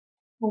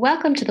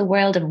Welcome to the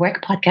World of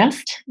Work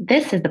podcast.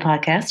 This is the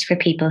podcast for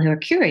people who are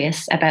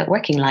curious about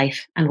working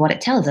life and what it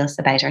tells us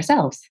about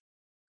ourselves.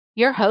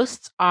 Your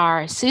hosts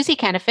are Susie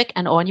Kennefick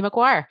and Anya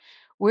McGuire.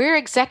 We're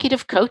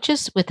executive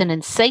coaches with an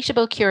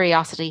insatiable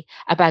curiosity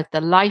about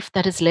the life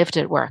that is lived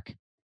at work.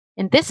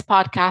 In this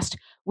podcast,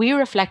 we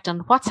reflect on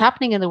what's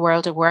happening in the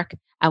world of work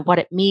and what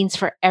it means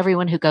for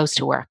everyone who goes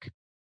to work.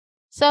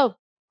 So,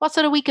 what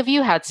sort of week have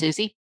you had,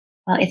 Susie?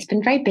 Well, it's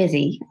been very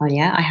busy,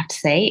 Anya, I have to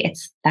say.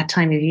 It's that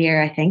time of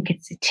year, I think.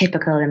 It's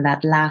typical in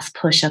that last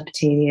push up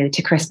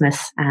to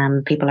Christmas.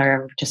 People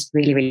are just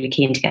really, really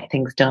keen to get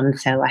things done.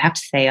 So I have to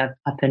say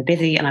I've been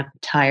busy and I've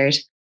been tired.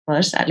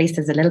 But at least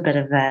there's a little bit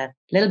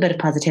of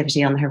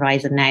positivity on the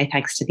horizon now,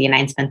 thanks to the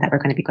announcement that we're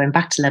going to be going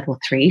back to level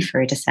 3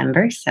 for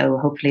December. So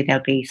hopefully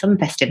there'll be some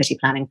festivity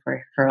planning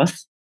for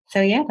us.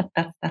 So yeah,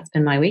 that's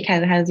been my week.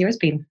 How's yours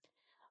been?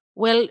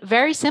 Well,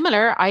 very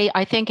similar.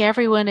 I think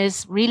everyone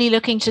is really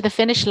looking to the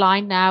finish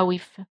line now.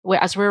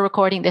 As we're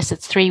recording this,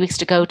 it's 3 weeks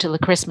to go till the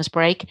Christmas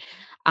break.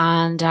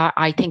 And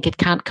I think it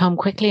can't come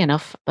quickly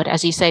enough. But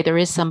as you say, there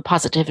is some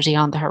positivity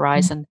on the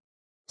horizon.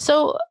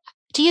 So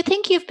do you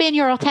think you've been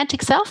your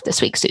authentic self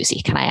this week,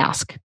 Susie? Can I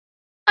ask?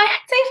 I'd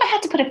say if I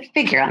had to put a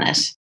figure on it,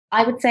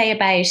 I would say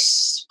about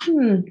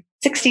 60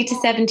 to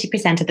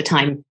 70% of the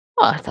time.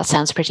 Oh, that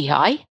sounds pretty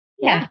high.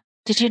 Yeah.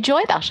 Did you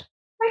enjoy that?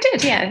 I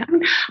did, yeah.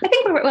 I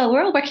think we're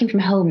all working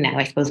from home now,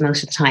 I suppose,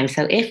 most of the time.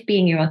 So if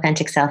being your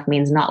authentic self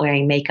means not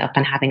wearing makeup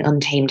and having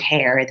untamed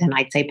hair, then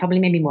I'd say probably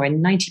maybe more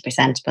than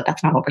 90%, but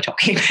that's not what we're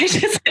talking about,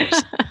 is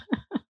it?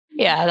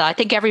 Yeah, I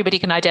think everybody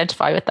can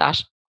identify with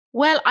that.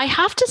 Well, I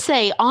have to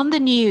say, on the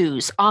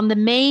news, on the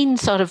main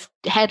sort of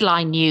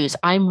headline news,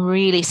 I'm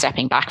really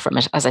stepping back from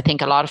it, as I think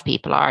a lot of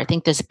people are. I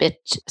think there's a bit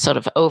sort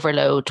of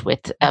overload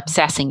with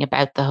obsessing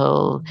about the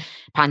whole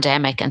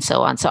pandemic and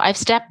so on. So I've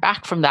stepped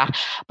back from that.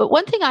 But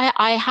one thing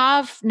I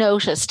have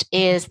noticed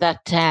is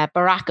that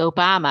Barack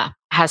Obama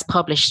has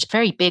published a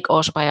very big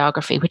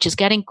autobiography, which is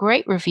getting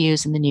great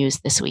reviews in the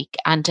news this week.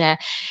 And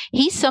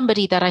he's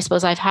somebody that I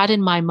suppose I've had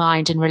in my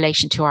mind in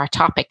relation to our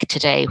topic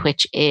today,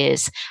 which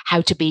is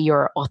how to be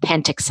your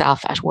authentic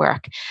self at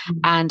work. Mm-hmm.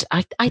 And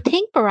I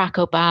think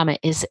Barack Obama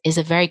is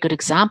a very good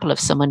example of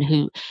someone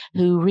who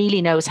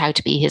really knows how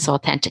to be his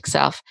authentic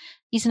self.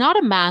 He's not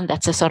a man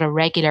that's a sort of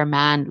regular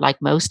man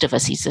like most of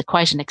us. He's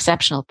quite an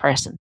exceptional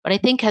person, but I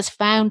think has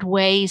found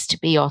ways to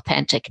be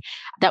authentic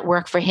that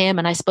work for him.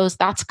 And I suppose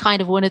that's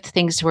kind of one of the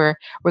things we're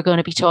going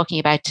to be talking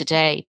about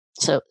today.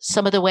 So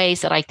some of the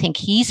ways that I think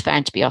he's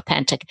found to be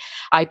authentic,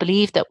 I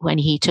believe that when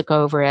he took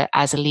over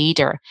as a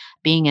leader,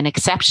 being an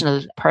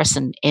exceptional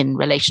person in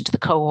relation to the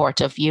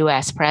cohort of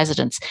US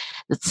presidents,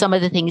 that some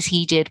of the things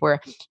he did were,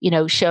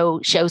 show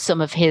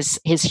some of his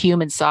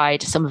human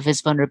side, some of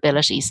his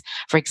vulnerabilities.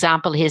 For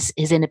example, his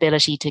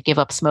inability to give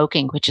up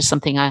smoking, which is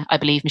something I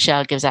believe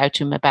Michelle gives out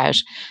to him about.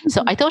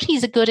 So I thought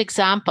he's a good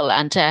example.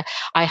 And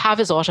I have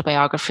his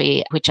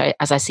autobiography, which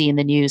as I see in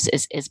the news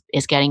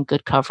is getting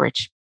good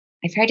coverage.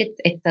 I've heard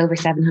it's over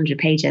 700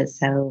 pages.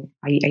 So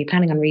are you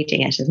planning on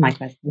reading it, is my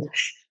question.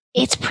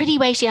 It's pretty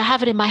weighty. I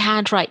have it in my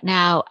hand right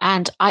now.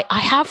 And I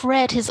have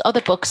read his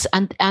other books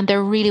and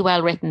they're really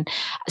well written.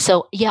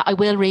 So yeah, I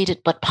will read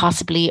it, but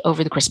possibly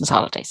over the Christmas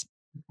holidays.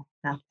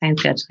 That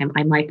sounds good.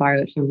 I might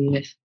borrow it from you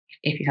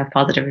if you have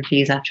positive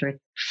reviews afterwards.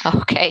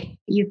 Okay.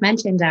 You've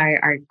mentioned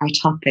our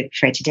topic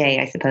for today,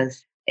 I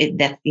suppose.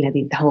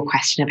 The whole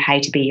question of how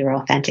to be your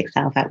authentic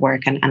self at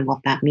work and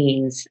what that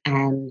means.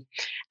 And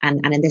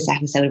in this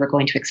episode, we're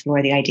going to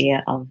explore the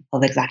idea of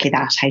exactly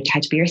that, how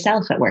to be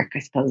yourself at work, I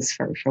suppose,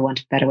 for want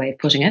of a better way of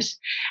putting it.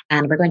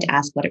 And we're going to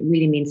ask what it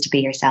really means to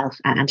be yourself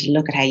and to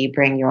look at how you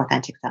bring your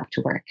authentic self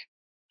to work.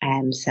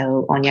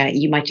 So, Anya,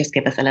 you might just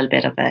give us a little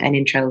bit of an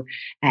intro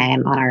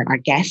on our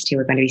guest who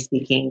we're going to be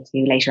speaking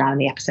to later on in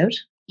the episode.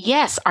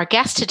 Yes, our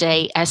guest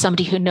today,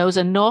 somebody who knows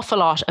an awful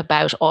lot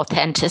about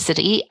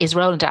authenticity, is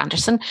Roland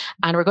Anderson,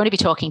 and we're going to be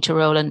talking to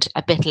Roland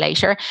a bit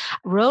later.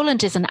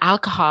 Roland is an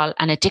alcohol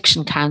and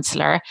addiction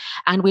counsellor,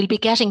 and we'll be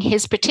getting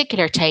his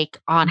particular take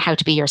on how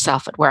to be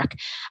yourself at work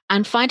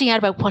and finding out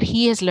about what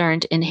he has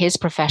learned in his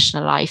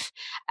professional life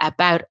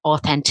about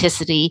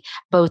authenticity,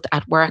 both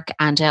at work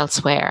and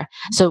elsewhere.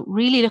 So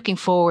really looking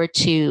forward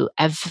to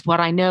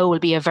what I know will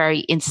be a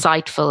very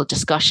insightful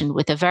discussion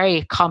with a very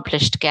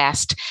accomplished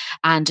guest,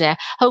 and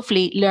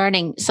hopefully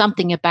learning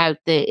something about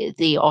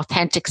the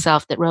authentic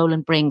self that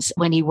Roland brings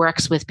when he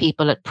works with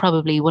people at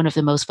probably one of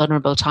the most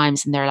vulnerable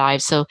times in their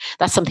lives. So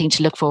that's something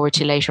to look forward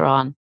to later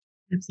on.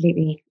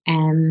 Absolutely.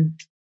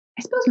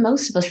 I suppose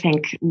most of us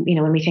think,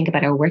 when we think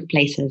about our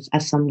workplaces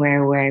as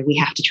somewhere where we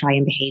have to try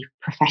and behave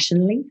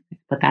professionally,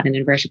 put that in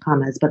inverted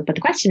commas. But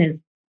the question is,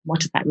 what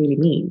does that really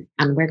mean?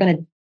 And we're going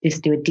to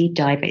just do a deep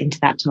dive into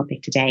that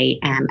topic today,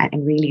 and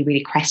really,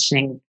 really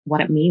questioning what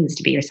it means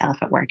to be yourself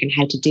at work and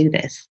how to do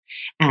this.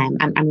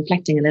 And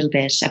reflecting a little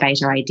bit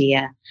about our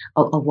idea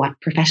of what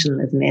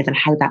professionalism is and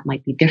how that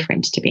might be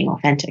different to being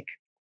authentic.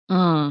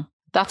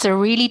 That's a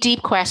really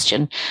deep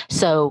question.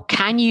 So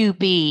can you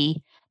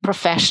be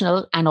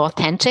professional and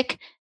authentic?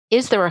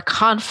 Is there a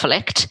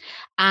conflict?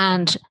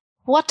 And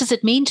What does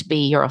it mean to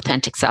be your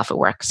authentic self at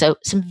work? So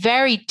some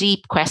very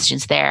deep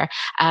questions there.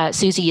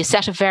 Susie, you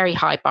set a very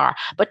high bar.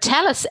 But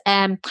tell us,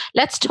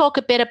 let's talk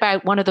a bit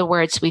about one of the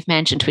words we've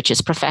mentioned, which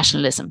is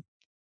professionalism.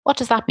 What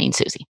does that mean,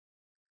 Susie?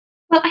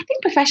 Well, I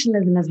think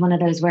professionalism is one of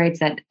those words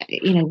that,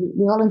 we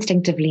all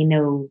instinctively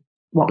know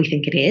what we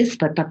think it is,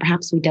 but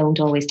perhaps we don't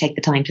always take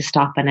the time to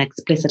stop and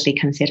explicitly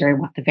consider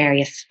what the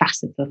various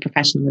facets of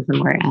professionalism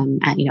were,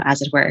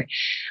 as it were.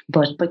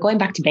 But going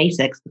back to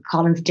basics, the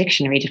Collins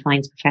Dictionary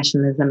defines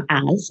professionalism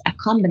as a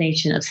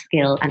combination of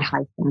skill and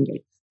high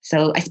standards.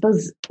 So I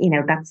suppose,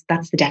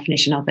 that's the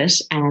definition of it.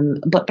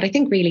 But I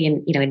think really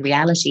in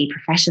reality,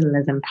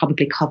 professionalism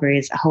probably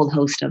covers a whole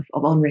host of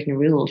unwritten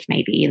rules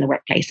maybe in the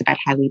workplace about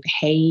how we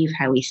behave,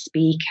 how we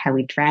speak, how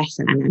we dress,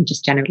 and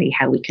just generally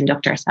how we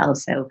conduct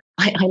ourselves. So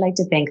I like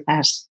to think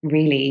that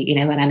really,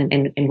 and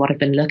in what I've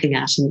been looking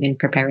at and in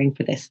preparing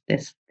for this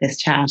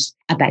chat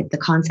about the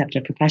concept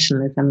of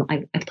professionalism,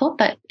 I've thought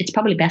that it's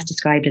probably best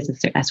described as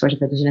a sort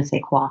of a je ne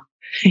sais quoi,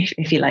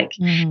 if you like.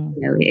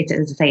 It's,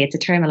 as I say, it's a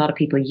term a lot of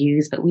people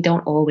use, but we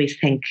don't always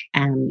think,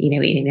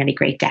 in any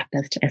great depth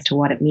as to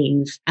what it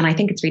means. And I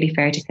think it's really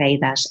fair to say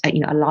that,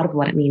 a lot of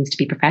what it means to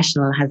be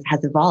professional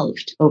has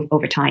evolved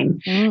over time.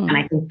 And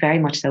I think very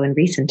much so in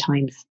recent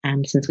times,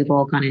 since we've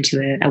all gone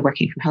into a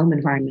working from home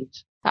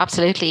environment.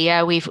 Absolutely.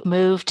 Yeah, we've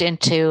moved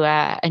into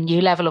a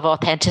new level of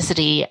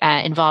authenticity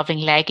involving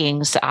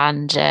leggings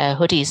and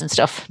hoodies and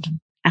stuff.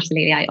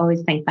 Absolutely. I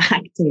always think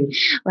back to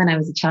when I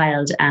was a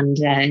child and,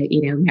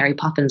 Mary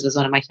Poppins was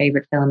one of my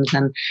favorite films.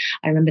 And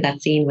I remember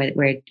that scene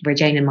where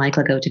Jane and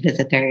Michael go to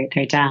visit their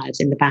dad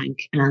in the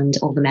bank, and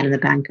all the men in the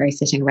bank are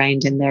sitting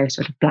around in their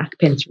sort of black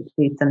pinstripe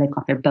suits, and they've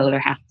got their bowler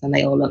hats, and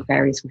they all look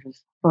very sort of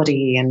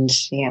fuddy and,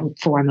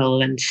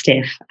 formal and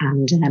stiff.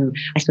 And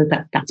I suppose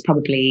that's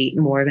probably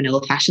more of an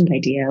old-fashioned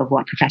idea of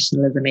what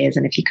professionalism is.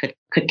 And if you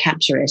could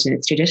capture it in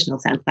its traditional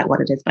sense, that's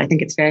what it is. But I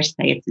think it's fair to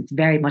say it's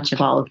very much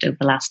evolved over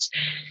the last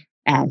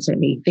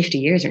certainly 50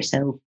 years or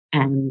so,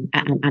 and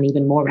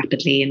even more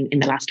rapidly in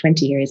the last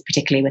 20 years,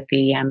 particularly with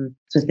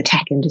the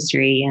tech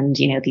industry and,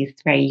 these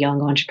very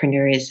young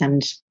entrepreneurs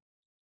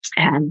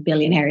and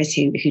billionaires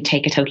who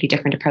take a totally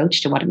different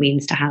approach to what it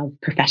means to have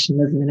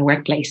professionalism in a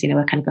workplace, a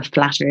kind of a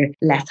flatter,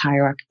 less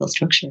hierarchical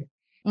structure.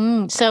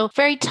 So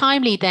very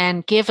timely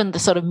then, given the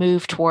sort of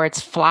move towards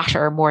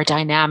flatter, more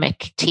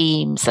dynamic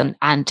teams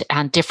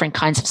and different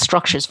kinds of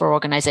structures for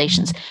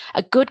organizations.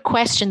 A good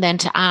question then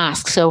to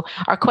ask. So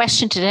our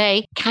question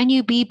today, can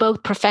you be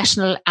both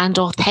professional and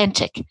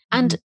authentic?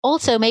 And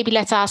also maybe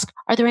let's ask,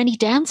 are there any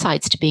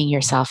downsides to being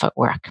yourself at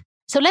work?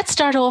 So let's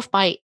start off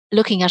by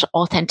looking at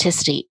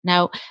authenticity.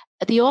 Now,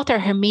 the author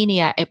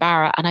Herminia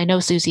Ibarra, and I know,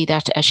 Susie,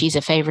 that she's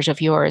a favorite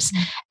of yours,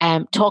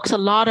 talks a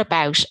lot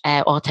about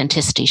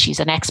authenticity. She's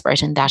an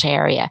expert in that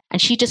area.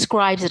 And she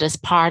describes it as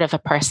part of a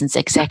person's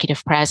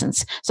executive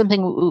presence,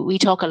 something we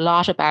talk a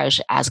lot about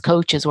as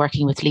coaches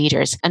working with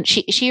leaders. And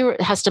she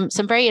has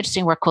some very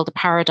interesting work called The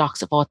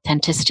Paradox of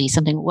Authenticity,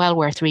 something well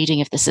worth reading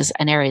if this is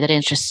an area that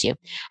interests you.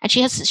 And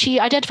she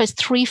identifies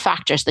 3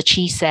 factors that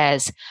she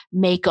says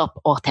make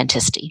up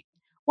authenticity.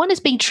 One is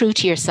being true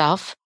to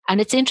yourself. And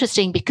it's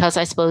interesting because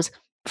I suppose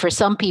for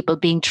some people,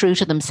 being true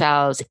to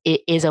themselves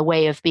is a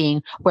way of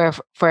being, where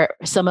for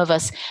some of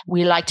us,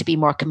 we like to be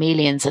more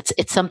chameleons.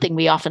 It's something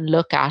we often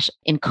look at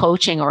in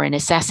coaching or in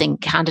assessing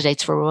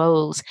candidates for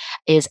roles,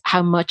 is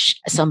how much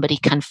somebody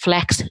can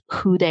flex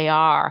who they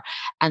are.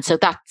 And so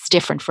that's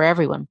different for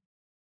everyone.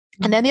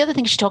 And then the other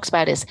thing she talks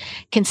about is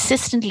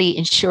consistently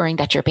ensuring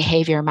that your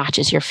behavior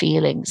matches your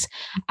feelings.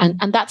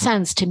 And that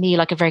sounds to me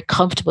like a very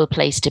comfortable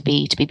place to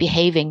be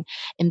behaving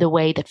in the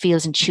way that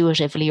feels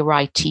intuitively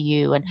right to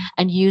you,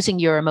 and using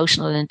your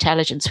emotional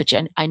intelligence, which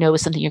I know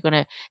is something you're going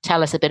to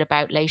tell us a bit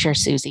about later,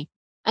 Susie.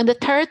 And the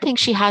third thing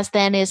she has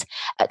then is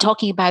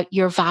talking about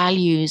your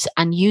values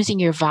and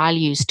using your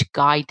values to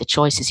guide the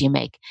choices you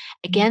make.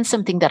 Again,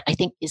 something that I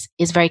think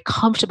is very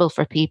comfortable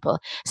for people,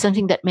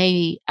 something that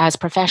maybe as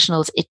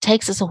professionals, it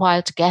takes us a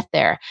while to get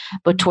there.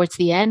 But towards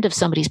the end of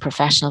somebody's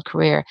professional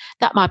career,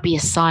 that might be a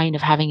sign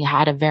of having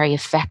had a very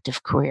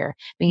effective career,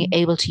 being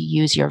able to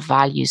use your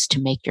values to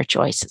make your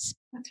choices.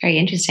 That's very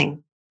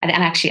interesting. And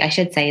actually, I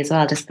should say as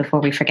well, just before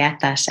we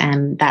forget that,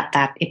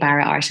 that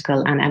Ibarra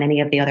article and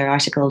any of the other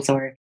articles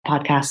or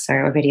podcasts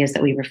or videos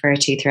that we refer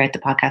to throughout the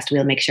podcast,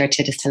 we'll make sure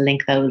to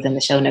link those in the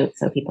show notes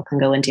so people can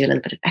go and do a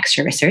little bit of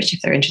extra research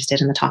if they're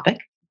interested in the topic.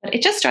 But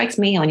it just strikes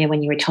me, Anya,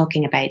 when you were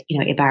talking about,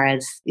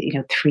 Ibarra's,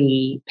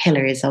 3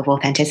 pillars of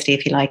authenticity,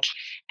 if you like,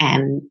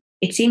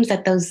 it seems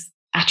that those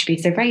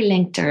attributes are very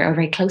linked or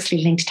very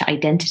closely linked to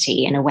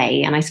identity in a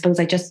way. And I suppose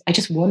I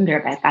just wonder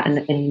about that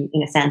in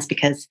a sense,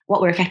 because what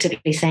we're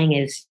effectively saying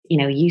is,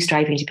 you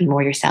striving to be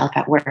more yourself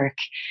at work,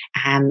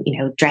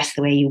 dress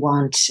the way you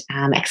want,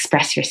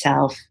 express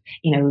yourself,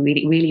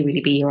 really, really,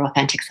 really be your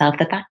authentic self,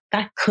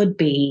 that could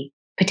be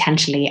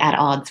potentially at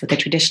odds with the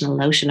traditional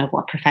notion of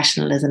what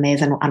professionalism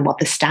is and what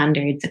the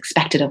standards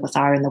expected of us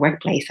are in the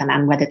workplace,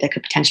 and whether there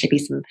could potentially be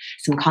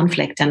some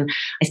conflict. And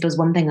I suppose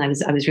one thing I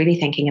was really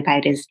thinking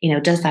about is,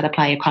 does that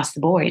apply across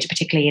the board,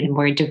 particularly in a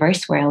more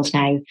diverse world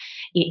now,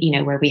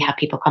 where we have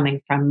people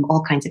coming from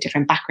all kinds of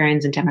different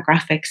backgrounds and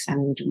demographics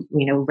and,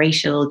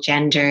 racial,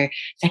 gender,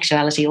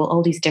 sexuality,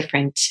 all these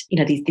different,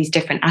 these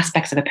different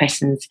aspects of a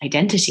person's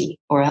identity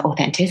or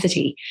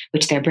authenticity,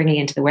 which they're bringing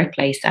into the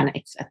workplace. And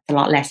it's a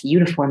lot less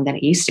uniform than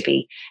it used to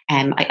be.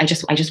 I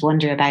just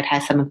wonder about how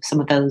some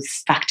of those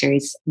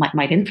factors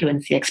might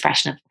influence the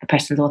expression of the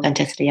person's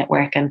authenticity at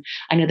work. And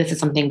I know this is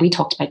something we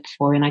talked about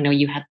before, and I know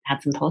you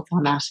had some thoughts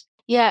on that.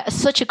 Yeah,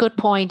 such a good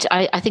point.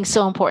 I think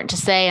so important to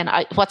say. And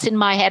what's in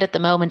my head at the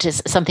moment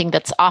is something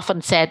that's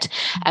often said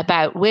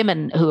about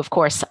women who, of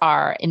course,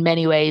 are in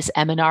many ways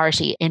a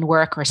minority in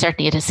work, or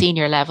certainly at a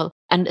senior level.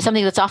 And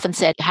something that's often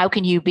said, how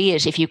can you be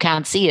it if you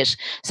can't see it?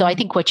 So I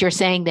think what you're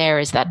saying there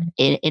is that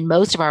in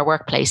most of our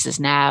workplaces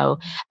now,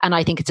 and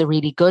I think it's a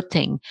really good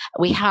thing,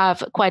 we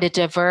have quite a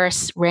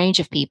diverse range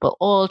of people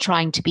all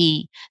trying to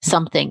be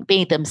something,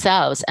 being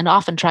themselves, and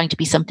often trying to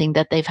be something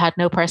that they've had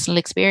no personal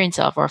experience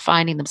of, or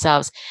finding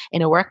themselves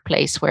in a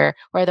workplace where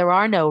there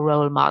are no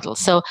role models.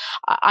 So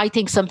I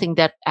think something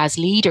that as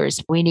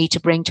leaders we need to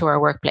bring to our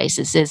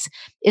workplaces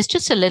is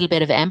just a little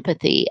bit of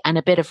empathy and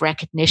a bit of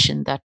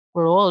recognition that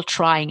we're all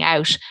trying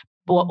out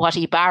what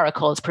Ibarra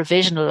calls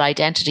provisional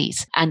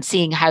identities and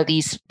seeing how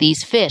these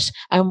fit.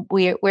 And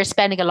we're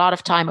spending a lot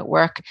of time at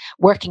work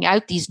working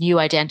out these new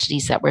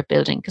identities that we're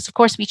building, because of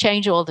course we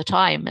change all the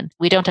time, and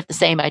we don't have the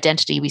same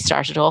identity we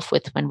started off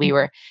with when we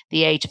were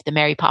the age of the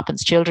Mary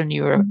Poppins children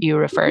you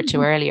referred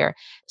to earlier.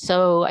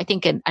 So I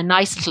think a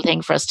nice little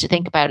thing for us to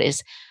think about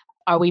is,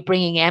 are we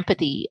bringing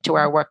empathy to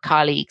our work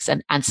colleagues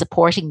and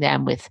supporting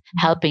them with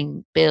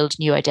helping build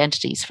new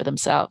identities for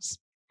themselves?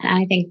 And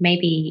I think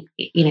maybe,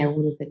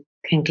 one of the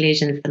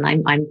conclusions that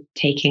I'm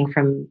taking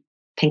from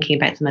thinking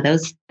about some of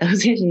those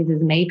issues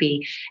is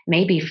maybe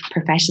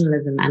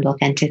professionalism and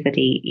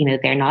authenticity,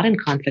 they're not in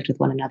conflict with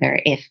one another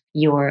if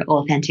your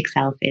authentic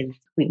self is,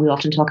 we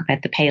often talk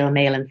about the pale,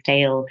 male and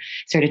stale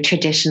sort of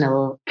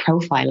traditional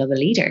profile of a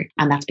leader.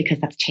 And that's because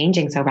that's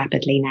changing so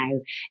rapidly now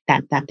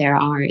that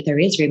there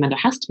is room, and there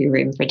has to be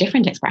room for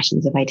different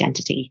expressions of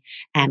identity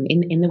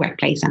in the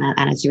workplace. And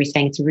as you were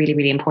saying, it's really,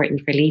 really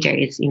important for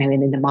leaders,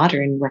 in the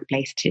modern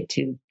workplace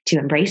to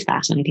embrace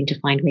that, and I think to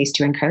find ways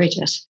to encourage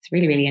it. It's a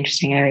really, really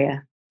interesting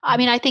area. I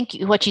mean, I think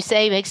what you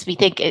say makes me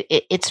think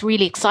it's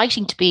really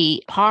exciting to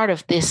be part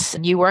of this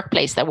new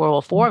workplace that we're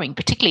all forming,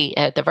 particularly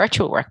the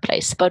virtual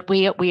workplace. But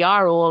we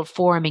are all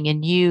forming a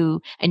new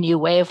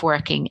way of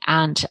working,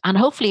 and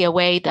hopefully a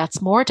way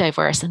that's more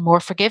diverse and more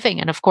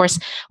forgiving. And of course,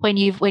 when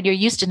you're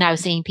used to now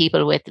seeing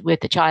people with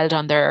the child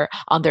on their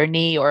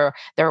knee, or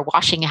their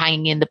washing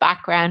hanging in the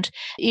background,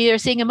 you're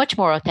seeing a much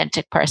more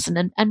authentic person,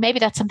 and maybe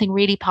that's something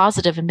really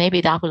positive, and maybe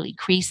that will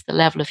increase the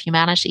level of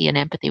humanity and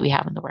empathy we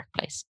have in the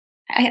workplace.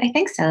 I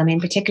think so. I mean,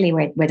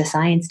 particularly where the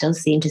science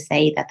does seem to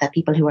say that the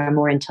people who are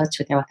more in touch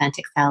with their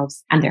authentic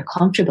selves and they're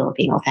comfortable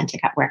being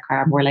authentic at work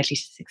are more likely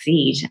to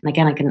succeed. And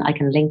again, I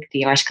can link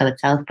the article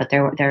itself, but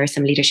there are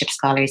some leadership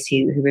scholars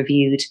who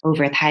reviewed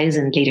over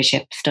 1,000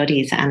 leadership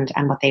studies, and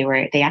what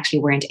they actually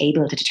weren't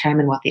able to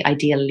determine what the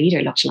ideal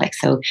leader looked like.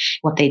 So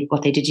what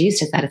they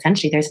deduced is that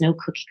essentially there's no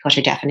cookie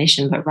cutter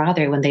definition, but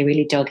rather when they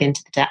really dug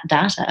into the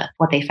data,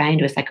 what they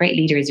found was that great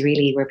leaders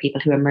really were people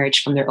who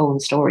emerged from their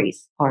own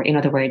stories, or in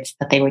other words,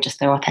 that they were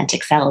just their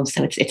authentic selves.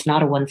 So it's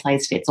not a one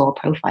size fits all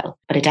profile,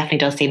 but it definitely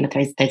does seem that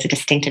there's a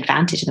distinct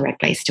advantage in the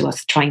workplace to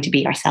us trying to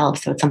be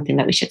ourselves. So it's something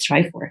that we should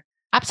strive for.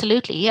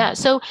 Absolutely, yeah.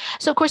 So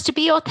of course, to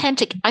be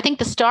authentic, I think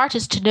the start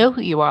is to know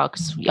who you are,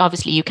 because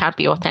obviously you can't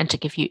be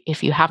authentic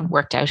if you haven't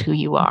worked out who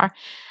you are.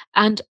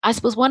 And I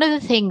suppose one of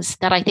the things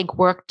that I think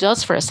work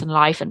does for us in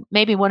life, and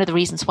maybe one of the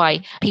reasons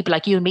why people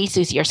like you and me,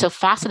 Susie, are so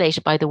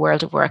fascinated by the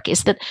world of work,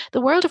 is that the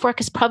world of work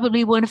is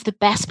probably one of the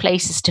best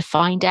places to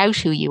find out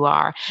who you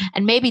are.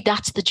 And maybe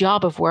that's the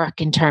job of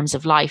work in terms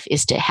of life,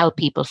 is to help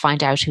people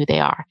find out who they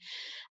are.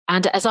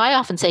 And as I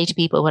often say to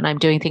people when I'm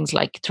doing things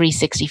like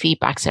 360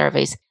 feedback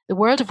surveys, the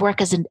world of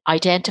work has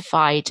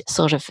identified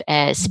sort of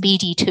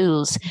speedy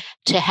tools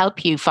to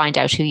help you find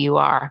out who you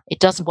are. It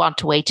doesn't want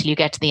to wait till you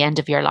get to the end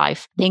of your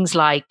life. Things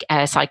like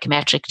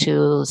psychometric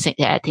tools,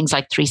 things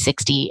like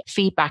 360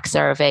 feedback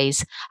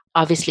surveys,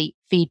 obviously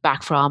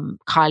feedback from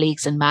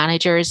colleagues and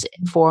managers,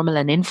 formal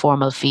and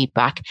informal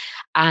feedback,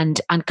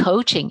 and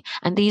coaching.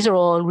 And these are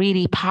all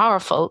really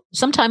powerful,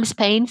 sometimes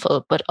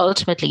painful, but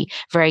ultimately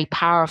very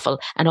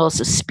powerful and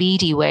also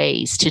speedy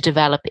ways to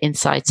develop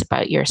insights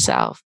about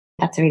yourself.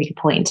 That's a really good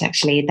point,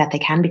 actually, that they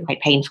can be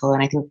quite painful.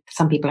 And I think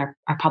some people are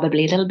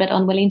probably a little bit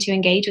unwilling to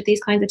engage with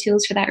these kinds of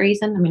tools for that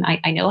reason. I mean,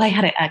 I know I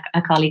had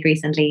a colleague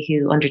recently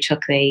who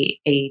undertook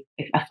a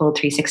full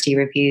 360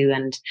 review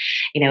and,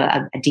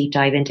 a deep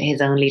dive into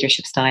his own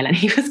leadership style. And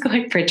he was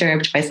quite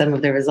perturbed by some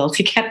of the results.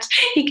 He kept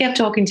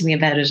talking to me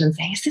about it and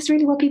saying, is this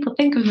really what people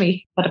think of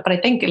me? But I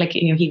think,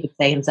 he would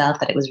say himself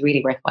that it was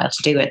really worthwhile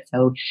to do it.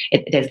 So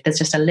there's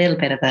just a little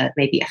bit of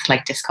maybe a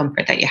slight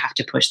discomfort that you have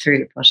to push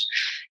through. But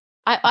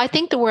I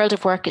think the world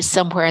of work is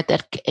somewhere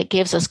that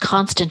gives us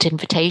constant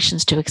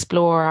invitations to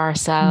explore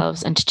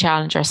ourselves and to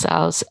challenge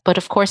ourselves. But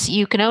of course,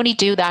 you can only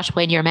do that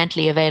when you're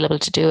mentally available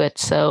to do it.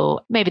 So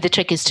maybe the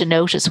trick is to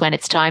notice when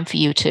it's time for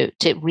you to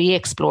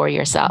re-explore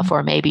yourself,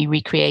 or maybe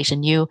recreate a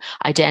new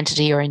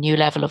identity or a new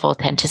level of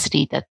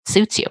authenticity that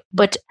suits you.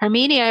 But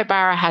Herminia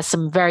Ibarra has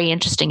some very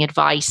interesting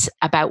advice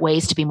about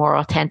ways to be more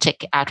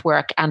authentic at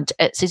work. And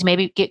Susie,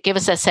 maybe give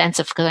us a sense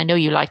of, because I know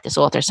you like this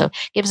author, so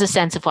give us a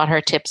sense of what her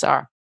tips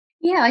are.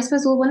 Yeah, I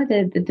suppose, one of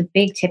the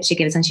big tips she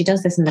gives, and she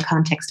does this in the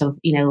context of,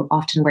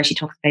 often where she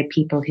talks about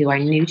people who are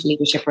new to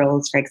leadership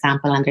roles, for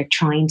example, and they're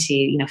trying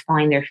to,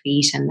 find their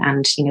feet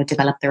and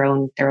develop their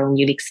own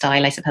unique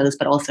style, I suppose,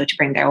 but also to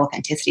bring their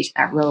authenticity to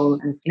that role.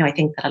 And, I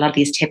think that a lot of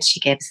these tips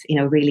she gives,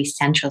 really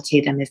central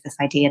to them is this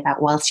idea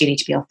that whilst you need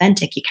to be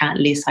authentic, you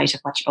can't lose sight of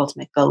what your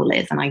ultimate goal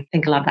is. And I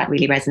think a lot of that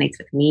really resonates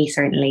with me,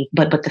 certainly.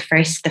 But the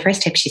first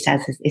tip she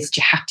says is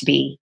you have to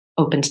be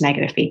open to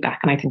negative feedback.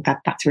 And I think that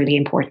that's really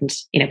important,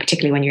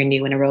 particularly when you're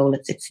new in a role.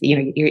 It's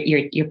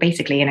you're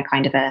basically in a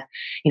kind of a,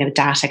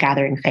 data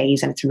gathering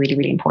phase, and it's really,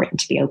 really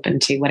important to be open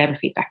to whatever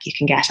feedback you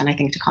can get. And I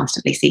think to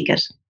constantly seek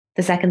it.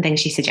 The second thing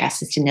she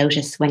suggests is to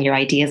notice when your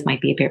ideas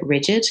might be a bit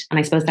rigid. And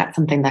I suppose that's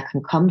something that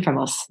can come from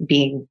us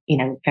being,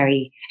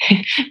 very,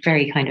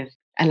 very kind of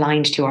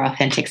aligned to our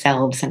authentic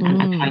selves and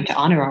trying to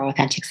honor our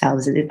authentic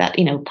selves. Is that,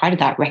 part of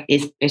that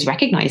is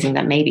recognizing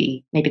that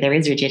maybe there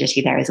is rigidity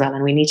there as well,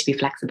 and we need to be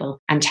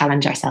flexible and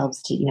challenge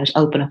ourselves to, to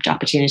open up to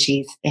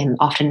opportunities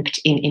often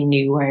in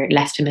new or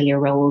less familiar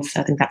roles.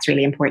 So I think that's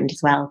really important as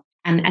well.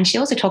 And she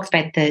also talks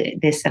about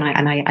this, and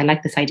I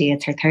like this idea.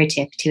 It's her third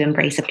tip, to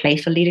embrace a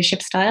playful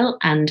leadership style.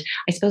 And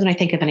I suppose when I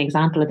think of an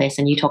example of this,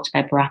 and you talked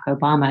about Barack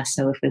Obama,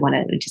 so if we want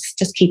to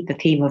just keep the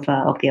theme of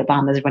the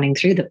Obamas running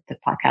through the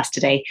podcast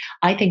today,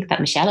 I think that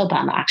Michelle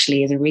Obama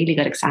actually is a really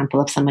good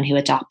example of someone who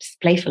adopts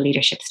playful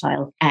leadership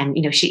style. And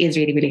she is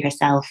really, really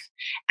herself.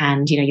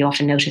 And you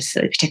often notice,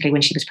 particularly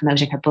when she was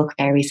promoting her book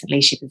there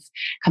recently, she was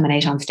coming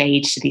out on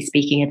stage to these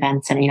speaking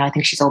events, and I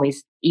think she's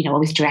always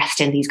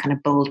dressed in these kind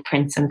of bold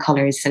prints and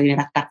colors. So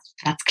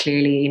that's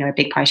clearly a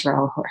big part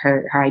of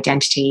her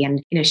identity.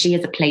 And she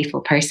is a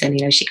playful person.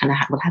 She kind of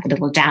will have a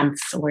little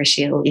dance, or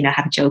she'll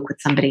have a joke with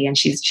somebody, and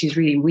she's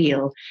really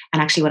real.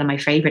 And actually, one of my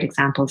favorite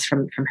examples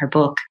from her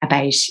book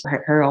about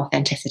her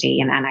authenticity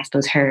and I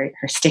suppose her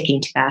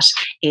sticking to that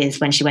is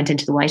when she went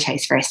into the White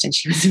House first, and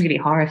she was really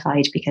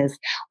horrified because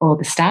all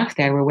the staff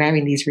there were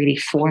wearing these really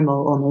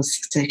formal,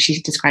 almost,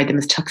 she described them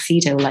as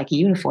tuxedo-like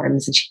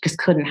uniforms, and she just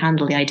couldn't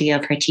handle the idea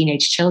of her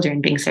teenage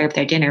children being served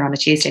their dinner on a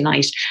Tuesday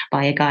night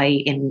by a guy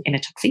in a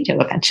tuxedo,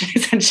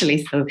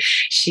 essentially. So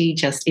she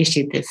just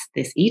issued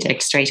this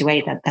edict straight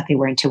away that they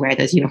weren't to wear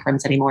those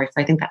uniforms anymore.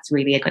 So I think that's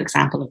really a good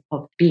example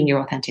of being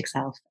your authentic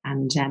self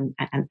and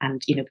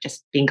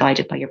just being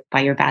guided by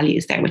your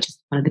values there, which is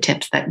one of the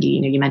tips that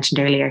you mentioned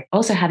earlier.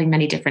 Also, having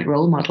many different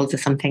role models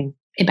is something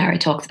Ibarra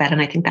talks about,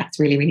 and I think that's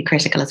really, really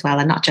critical as well,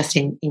 and not just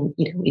in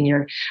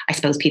your, I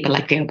suppose, people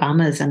like the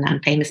Obamas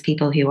and famous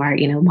people who are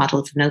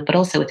models of note, but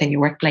also within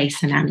your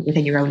workplace and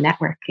within your own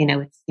network.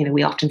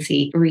 We often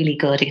see really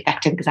good,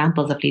 effective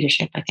examples of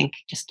leadership, I think,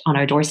 just on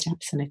our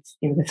doorsteps, and it's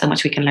there's so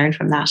much we can learn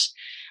from that.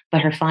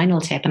 But her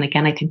final tip, and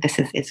again, I think this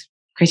is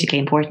critically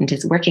important,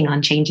 is working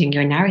on changing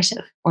your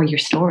narrative or your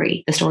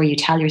story, the story you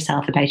tell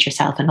yourself about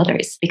yourself and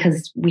others,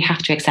 because we have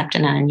to accept,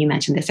 and you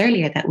mentioned this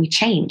earlier, that we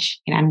change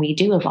and we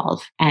do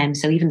evolve. And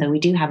so even though we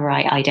do have our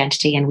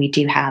identity and we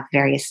do have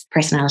various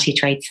personality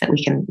traits that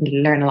we can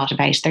learn a lot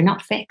about, they're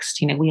not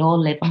fixed. We all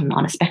live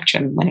on a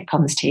spectrum when it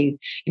comes to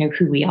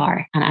who we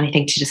are. And I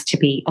think to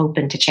be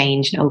open to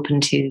change and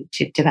open to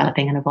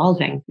developing and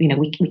evolving,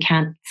 we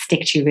can't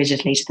stick too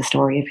rigidly to the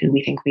story of who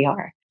we think we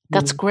are.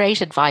 That's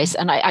great advice.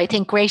 And I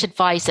think great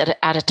advice at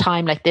a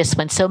time like this,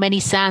 when so many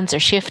sands are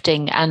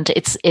shifting, and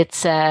it's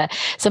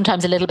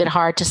sometimes a little bit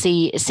hard to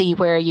see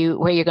where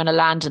you're going to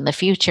land in the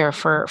future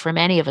for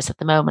many of us at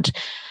the moment.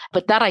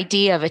 But that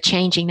idea of a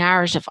changing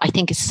narrative, I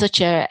think, is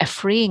such a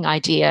freeing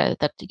idea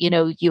that,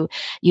 you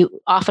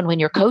often, when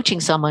you're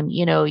coaching someone,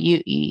 you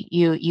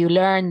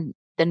learn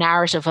the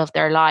narrative of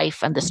their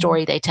life and the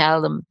story they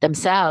tell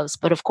themselves.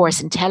 But of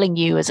course, in telling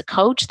you as a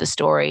coach the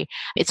story,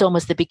 it's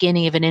almost the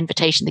beginning of an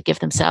invitation they give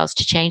themselves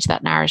to change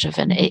that narrative.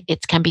 And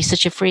it can be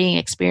such a freeing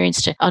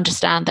experience to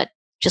understand that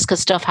just because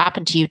stuff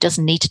happened to you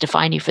doesn't need to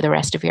define you for the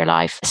rest of your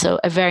life. So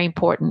a very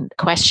important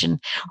question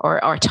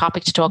or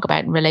topic to talk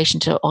about in relation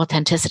to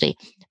authenticity.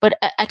 But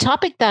a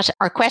topic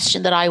or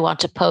question that I want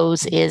to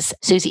pose is,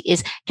 Susie,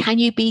 is can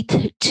you be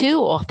too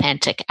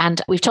authentic?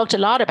 And we've talked a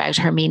lot about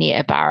Herminia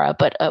Ibarra,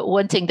 but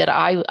one thing that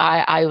I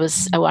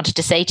wanted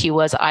to say to you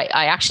was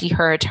I actually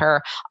heard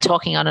her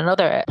talking on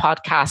another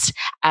podcast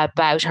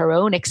about her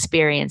own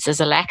experience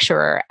as a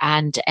lecturer,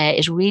 and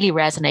it really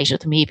resonated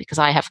with me because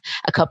I have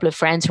a couple of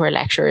friends who are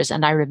lecturers,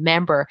 and I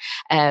remember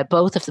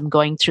both of them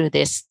going through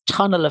this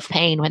tunnel of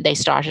pain when they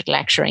started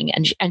lecturing.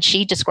 And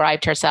she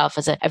described herself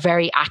as a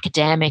very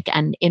academic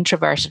and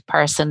introverted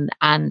person,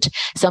 and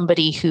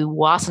somebody who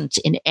wasn't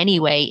in any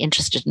way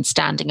interested in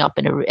standing up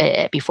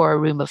before a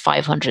room of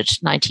 500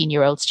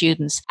 19-year-old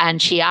students.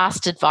 And she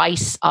asked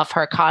advice of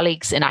her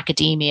colleagues in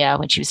academia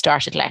when she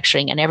started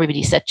lecturing, and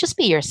everybody said, just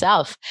be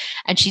yourself.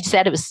 And she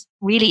said it was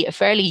really a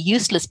fairly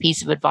useless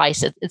piece of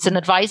advice.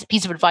 It's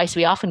piece of advice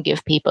we often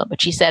give people.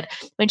 But she said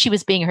when she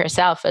was being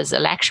herself as a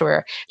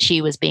lecturer,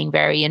 she was being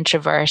very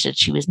introverted.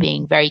 She was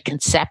being very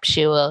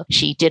conceptual.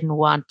 She didn't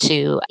want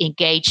to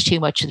engage too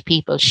much with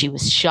people. She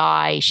was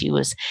shy. She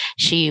was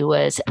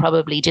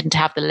probably didn't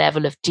have the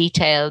level of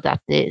detail that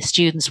the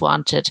students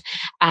wanted.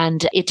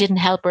 And it didn't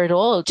help her at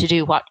all to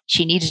do what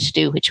she needed to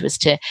do, which was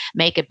to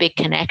make a big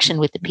connection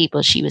with the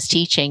people she was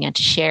teaching and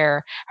to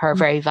share her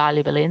very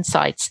valuable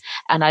insights.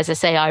 And as I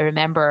say, I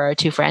remember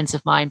two friends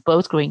of mine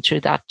both going through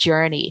that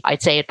journey.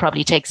 I'd say it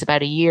probably takes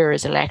about a year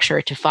as a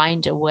lecturer to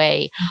find a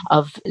way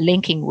of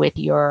linking with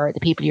the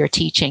people you're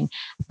teaching,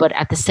 but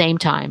at the same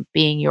time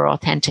being your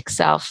authentic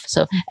self.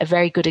 So a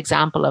very good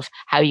example of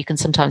how you can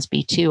sometimes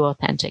be too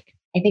authentic.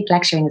 I think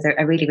lecturing is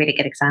a really, really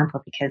good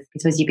example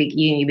because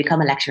you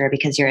become a lecturer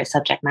because you're a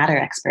subject matter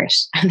expert,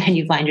 and then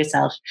you find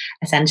yourself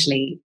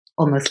essentially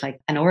almost like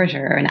an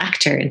orator or an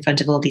actor in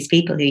front of all these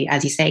people who,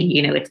 as you say,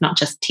 it's not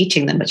just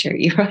teaching them, but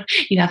you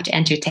have to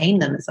entertain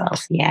them as well.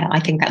 So yeah,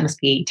 I think that must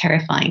be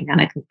terrifying. And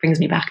it brings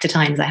me back to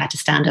times I had to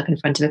stand up in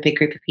front of a big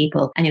group of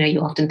people. And, you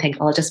often think,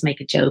 oh, I'll just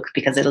make a joke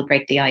because it'll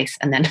break the ice.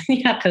 And then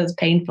you have those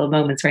painful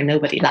moments where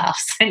nobody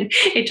laughs and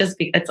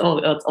it's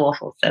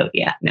awful. So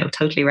yeah, no,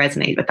 totally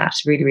resonate with that.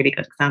 Really, really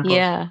good example.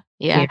 Yeah.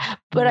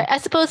 But I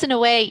suppose in a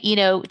way,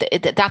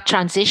 that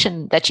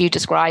transition that you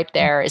described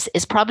there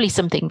is probably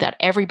something that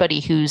everybody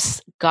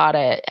who's got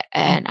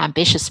an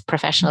ambitious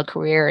professional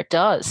career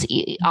does.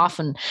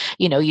 Often,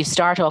 you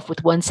start off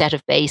with one set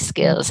of base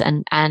skills,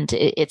 and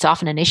it's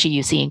often an issue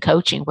you see in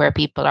coaching where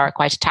people are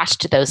quite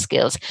attached to those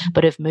skills,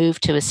 but have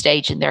moved to a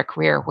stage in their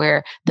career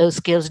where those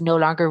skills no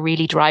longer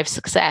really drive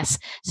success.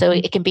 So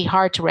it can be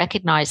hard to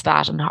recognize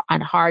that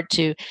and hard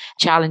to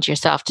challenge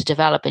yourself to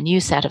develop a new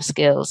set of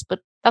skills.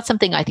 But that's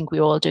something I think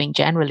we're all doing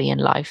generally in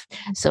life.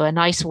 So a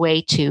nice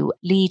way to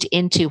lead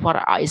into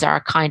what is our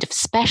kind of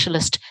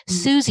specialist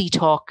Susie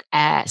Talk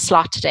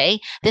slot today.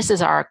 This is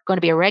going to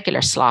be a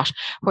regular slot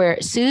where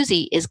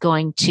Susie is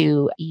going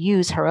to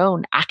use her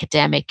own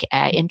academic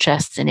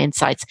interests and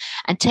insights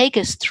and take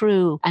us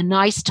through a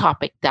nice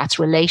topic that's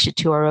related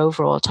to our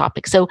overall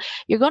topic. So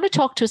you're going to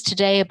talk to us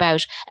today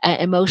about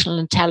emotional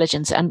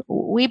intelligence. And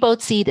we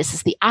both see this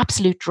as the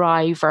absolute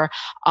driver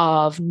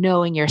of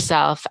knowing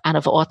yourself and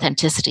of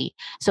authenticity.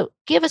 So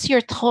give us your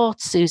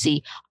thoughts,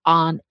 Susie,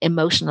 on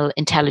emotional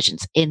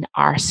intelligence in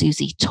our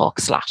Susie Talk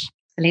slot.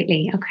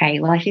 Absolutely. Okay.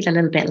 Well, I feel a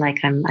little bit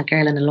like I'm a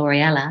girl in a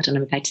L'Oreal ad, and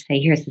I'm about to say,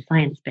 here's the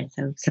science bit,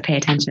 so pay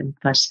attention.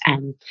 But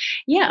I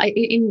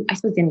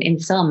suppose in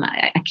some,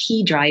 a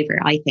key driver,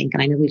 I think,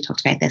 and I know we've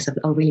talked about this, of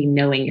really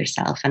knowing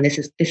yourself, and this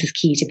is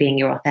key to being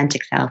your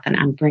authentic self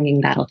and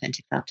bringing that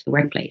authentic self to the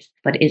workplace.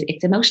 But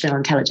it's emotional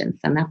intelligence,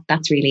 and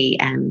that's really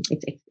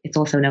it's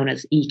also known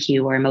as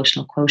EQ, or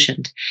emotional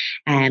quotient,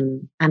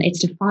 and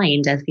it's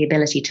defined as the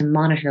ability to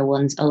monitor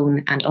one's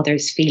own and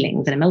others'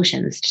 feelings and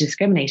emotions, to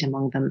discriminate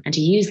among them, and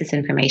to use this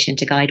information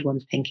to guide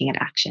one's thinking and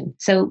action.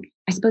 So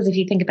I suppose if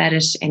you think about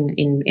it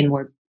in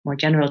more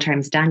general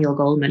terms, Daniel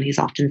Goleman, who's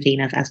often seen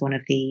as one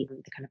of the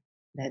kind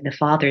of the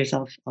fathers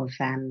of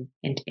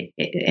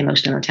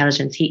emotional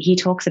intelligence, he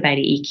talks about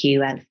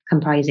EQ as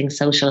comprising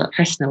social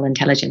personal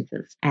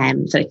intelligences.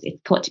 So it's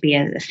thought to be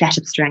a set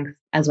of strengths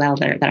as well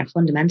that are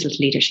fundamental to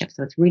leadership.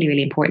 So it's really,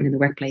 really important in the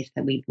workplace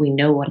that we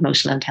know what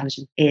emotional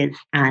intelligence is,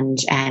 and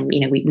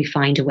we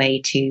find a way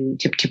to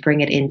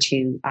bring it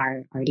into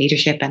our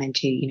leadership and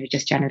into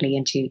just generally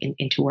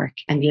into work.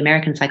 And the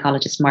American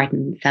psychologist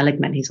Martin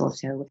Seligman, who's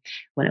also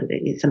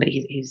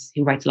somebody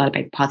who writes a lot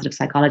about positive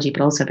psychology,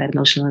 but also about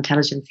emotional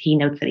intelligence, he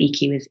notes that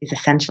EQ is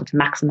essential to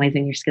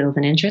maximizing your skills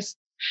and interests,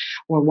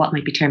 or what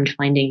might be termed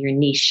finding your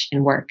niche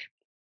in work.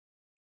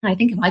 And I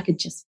think if I could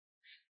just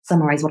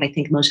summarize what I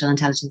think emotional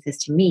intelligence is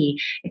to me,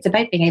 it's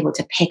about being able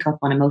to pick up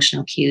on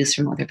emotional cues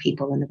from other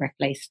people in the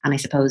workplace, and I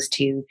suppose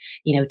to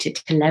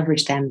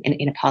leverage them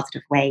in a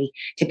positive way,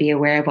 to be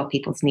aware of what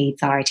people's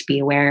needs are, to be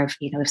aware of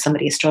if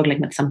somebody is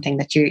struggling with something,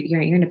 that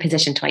you're in a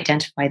position to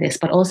identify this,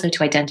 but also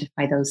to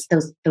identify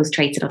those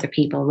traits in other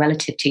people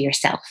relative to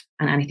yourself,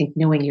 And I think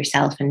knowing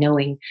yourself and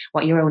knowing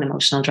what your own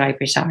emotional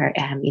drivers are,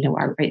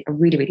 are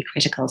really, really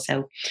critical.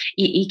 So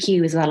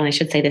EQ as well, and I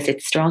should say this,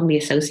 it's strongly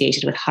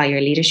associated with higher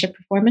leadership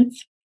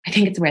performance. I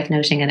think it's worth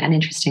noting an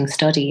interesting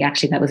study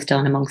actually that was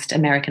done amongst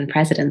American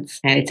presidents.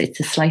 It's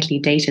a slightly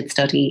dated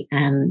study,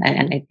 and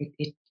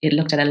it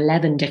looked at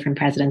 11 different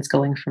presidents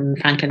going from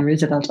Franklin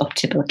Roosevelt up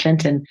to Bill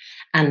Clinton.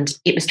 And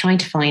it was trying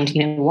to find,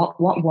 what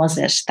was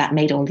it that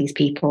made all these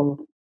people,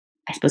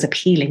 I suppose,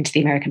 appealing to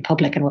the American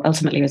public and what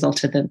ultimately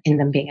resulted in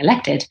them being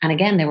elected. And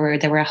again, there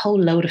were a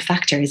whole load of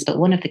factors, but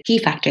one of the key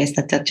factors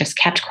that just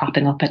kept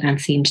cropping up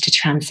and seemed to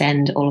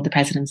transcend all of the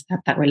presidents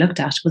that were looked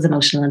at was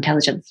emotional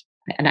intelligence.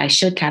 And I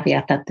should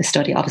caveat that the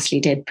study obviously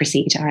did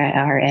precede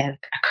our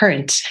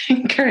current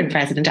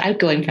president,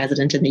 outgoing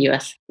president in the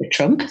US,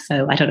 Trump.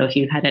 So I don't know if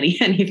you had any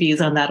views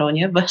on that,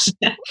 Anya, but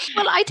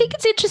well, I think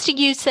it's interesting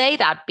you say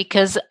that,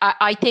 because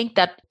I think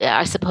that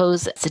I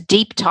suppose it's a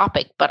deep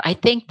topic, but I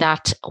think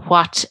that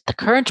what the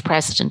current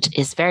president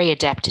is very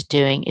adept at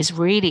doing is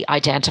really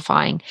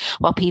identifying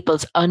what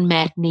people's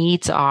unmet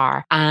needs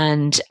are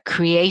and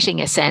creating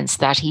a sense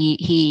that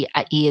he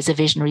is a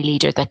visionary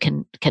leader that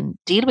can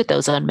deal with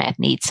those unmet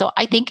needs. So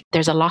I think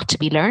there's a lot to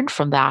be learned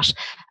from that,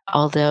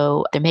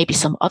 although there may be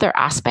some other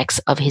aspects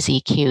of his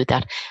EQ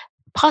that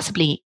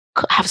possibly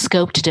have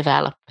scope to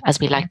develop, as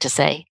we like to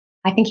say.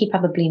 I think he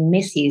probably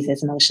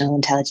misuses emotional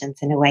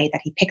intelligence in a way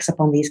that he picks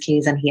up on these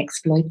cues and he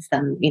exploits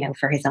them,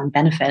 for his own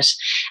benefit,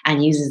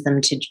 and uses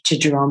them to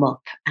drum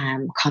up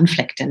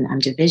conflict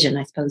and division,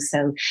 I suppose.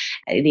 So,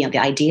 the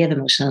idea of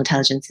emotional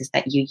intelligence is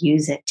that you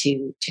use it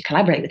to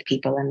collaborate with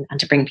people and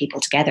to bring people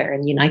together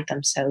and unite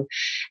them. So,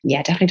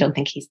 yeah, definitely don't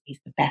think he's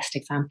the best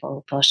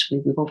example, but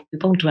we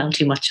won't dwell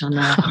too much on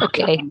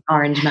on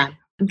Orange Man.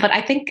 But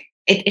I think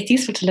it's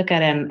useful to look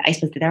at, I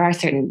suppose there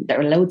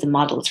are loads of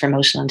models for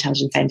emotional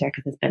intelligence out there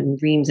because there's been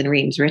reams and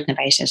reams written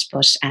about it.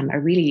 But a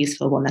really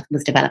useful one that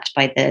was developed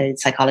by the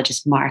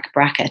psychologist Mark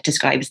Brackett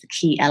describes the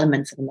key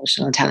elements of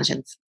emotional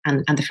intelligence.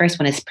 And the first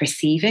one is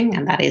perceiving,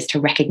 and that is to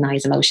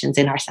recognize emotions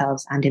in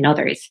ourselves and in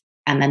others.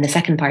 And then the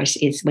second part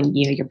is when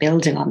you're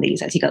building on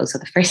these as you go. So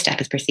the first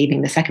step is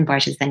perceiving. The second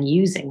part is then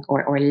using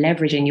or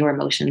leveraging your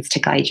emotions to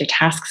guide your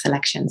task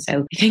selection.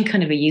 So I think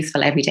kind of a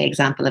useful everyday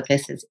example of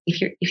this is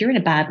if you're in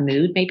a bad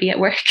mood, maybe at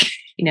work,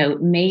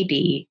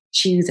 maybe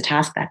choose a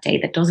task that day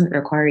that doesn't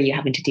require you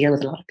having to deal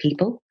with a lot of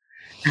people.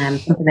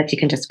 Something that you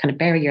can just kind of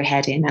bury your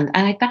head in.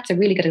 And that's a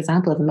really good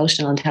example of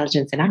emotional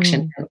intelligence in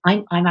action.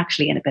 I'm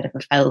actually in a bit of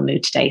a foul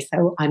mood today,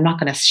 so I'm not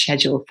going to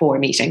schedule 4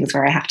 meetings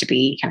where I have to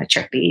be kind of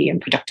chirpy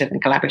and productive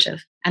and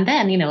collaborative. And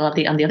then,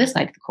 on the other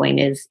side of the coin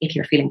is if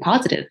you're feeling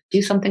positive,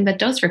 do something that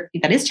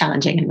is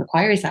challenging and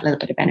requires that little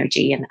bit of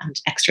energy and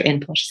extra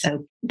input.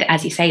 So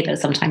as you say, though,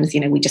 sometimes,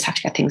 we just have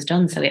to get things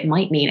done. So it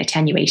might mean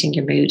attenuating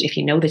your mood if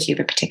you know that you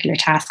have a particular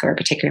task or a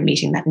particular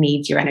meeting that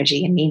needs your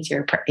energy and needs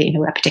your,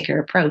 a particular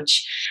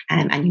approach.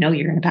 And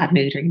you're in a bad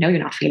mood or you're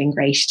not feeling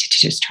great, to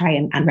just try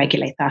and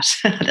regulate that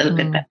a little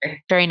bit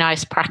better. Very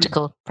nice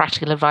practical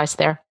advice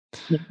there.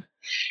 Yeah.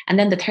 And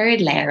then the third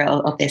layer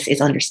of this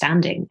is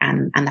understanding.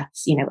 And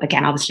that's,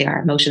 again, obviously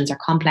our emotions are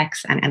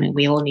complex and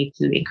we all need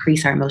to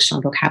increase our emotional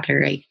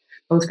vocabulary,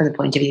 both from the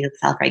point of view of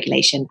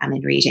self-regulation and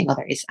in reading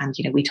others. And,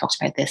 we talked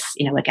about this,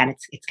 again,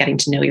 it's getting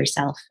to know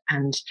yourself.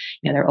 And,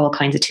 there are all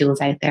kinds of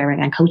tools out there.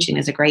 And coaching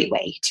is a great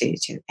way to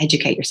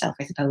educate yourself,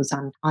 I suppose,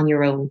 on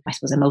your own, I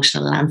suppose,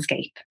 emotional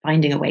landscape,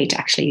 finding a way to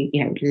actually,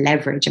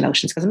 leverage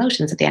emotions. Because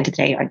emotions at the end of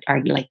the day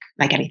are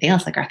like anything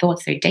else, like our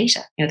thoughts, they're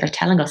data, they're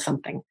telling us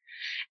something.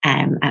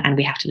 And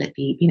we have to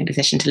be in a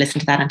position to listen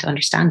to that and to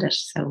understand it.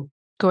 So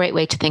great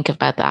way to think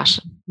about that.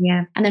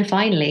 Yeah. And then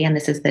finally, and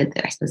this is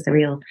I suppose the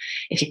real,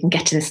 if you can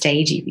get to the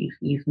stage,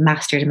 you've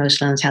mastered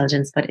emotional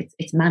intelligence, but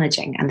it's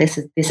managing. And this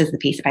is the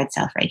piece about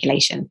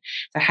self-regulation.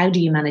 So how do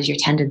you manage your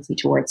tendency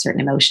towards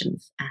certain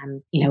emotions?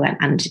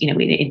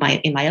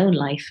 In my own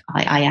life,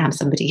 I am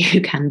somebody who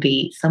can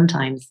be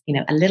sometimes,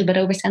 a little bit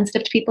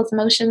oversensitive to people's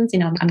emotions.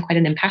 I'm quite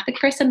an empathic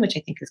person, which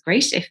I think is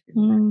great,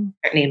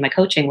 certainly in my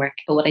coaching work.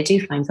 But what I do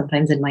find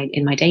sometimes in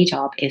my day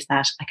job is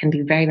that I can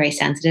be very, very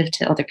sensitive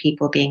to other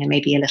people being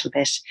maybe a little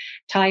bit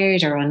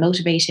tired or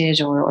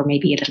unmotivated or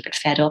maybe a little bit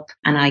fed up.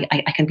 And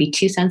I can be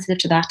too sensitive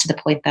to that to the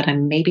point that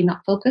I'm maybe not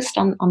focused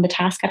on the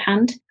task at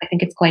hand. I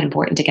think it's quite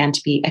important, again,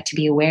 to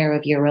be aware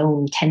of your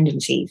own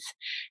tendencies.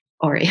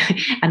 Or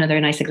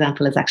another nice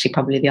example is actually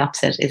probably the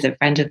opposite, is a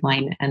friend of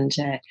mine. And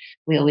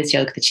we always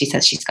joke that she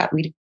says she's got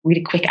really,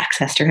 really quick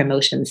access to her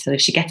emotions. So if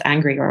she gets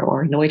angry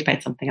or annoyed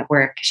about something at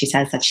work, she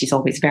says that she's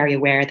always very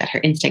aware that her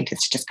instinct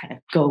is to just kind of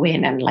go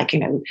in and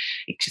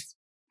just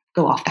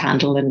go off the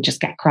handle and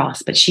just get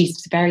cross. But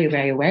she's very,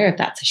 very aware of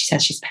that. So she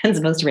says she spends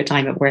most of her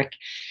time at work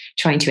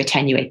trying to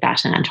attenuate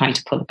that and trying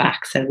to pull it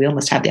back. So we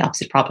almost have the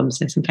opposite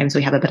problems. And sometimes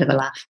we have a bit of a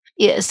laugh.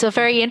 Yeah, so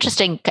very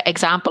interesting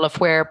example of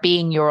where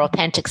being your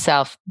authentic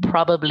self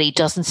probably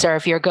doesn't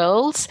serve your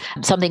goals.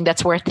 Something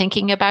that's worth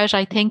thinking about,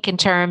 I think, in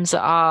terms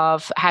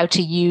of how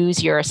to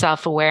use your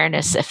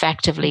self-awareness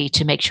effectively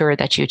to make sure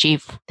that you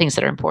achieve things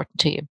that are important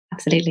to you.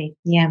 Absolutely.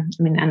 Yeah.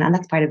 I mean, and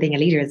that's part of being a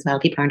leader as well.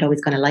 People aren't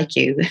always going to like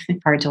you.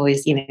 Aren't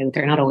always,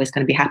 they're not always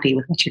going to be happy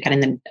with what you're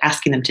getting them,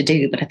 asking them to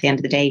do. But at the end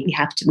of the day, we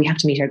have to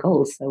meet our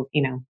goals. So,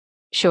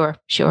 Sure.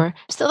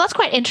 So that's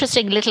quite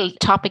interesting little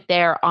topic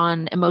there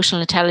on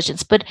emotional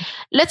intelligence. But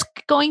let's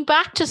going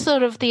back to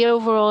sort of the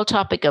overall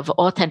topic of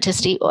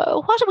authenticity.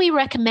 What are we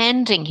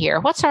recommending here?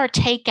 What's our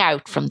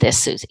takeout from this,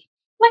 Susie?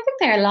 Well, I think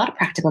there are a lot of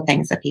practical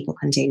things that people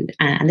can do.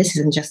 And this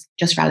isn't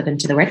just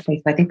relevant to the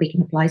workplace, but I think we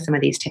can apply some of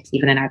these tips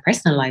even in our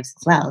personal lives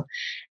as well.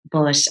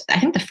 But I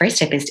think the first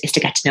tip is to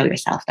get to know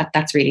yourself.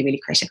 That's really,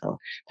 really critical.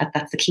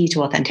 That's the key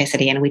to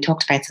authenticity. And we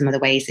talked about some of the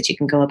ways that you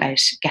can go about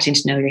getting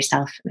to know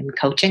yourself. And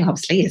coaching,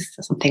 obviously, is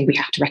something we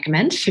have to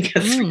recommend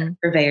because we're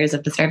purveyors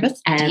of the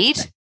service. Indeed.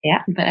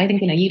 Yeah, but I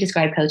think, you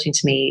described coaching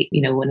to me,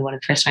 when one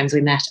of the first times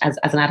we met as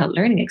an adult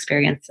learning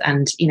experience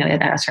and,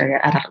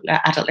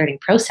 adult learning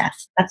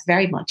process. That's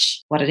very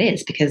much what it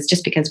is, because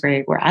just because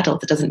we're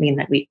adults, it doesn't mean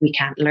that we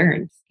can't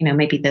learn.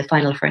 Maybe the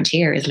final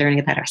frontier is learning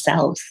about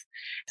ourselves.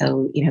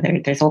 So,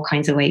 there's all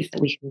kinds of ways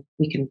that we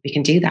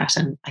can do that.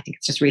 And I think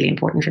it's just really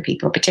important for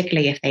people,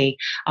 particularly if they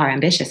are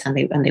ambitious and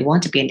they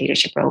want to be in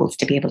leadership roles,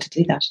 to be able to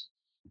do that.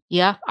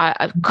 Yeah,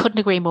 I couldn't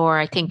agree more.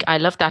 I think I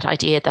love that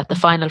idea that the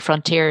final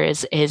frontier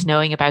is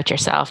knowing about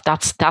yourself.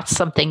 That's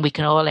something we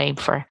can all aim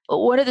for.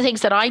 One of the things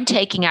that I'm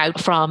taking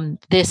out from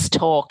this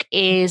talk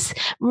is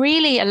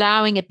really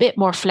allowing a bit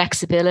more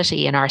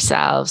flexibility in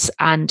ourselves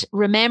and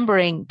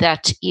remembering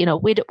that,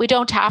 we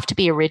don't have to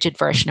be a rigid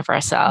version of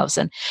ourselves.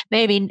 And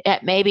maybe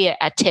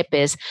a tip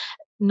is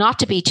not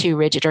to be too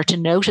rigid, or to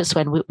notice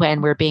when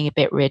we're being a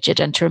bit rigid,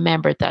 and to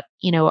remember that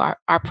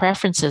our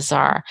preferences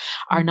are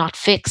not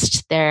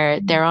fixed.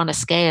 They're on a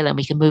scale, and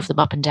we can move them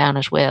up and down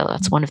at will.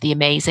 That's one of the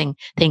amazing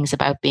things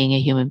about being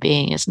a human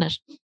being, isn't it?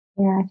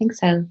 Yeah, I think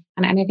so.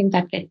 And I think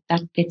that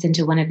fits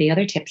into one of the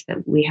other tips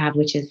that we have,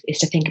 which is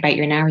to think about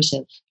your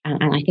narrative.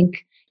 And I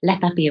think let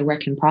that be a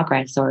work in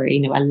progress, or a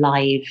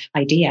live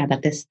idea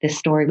that this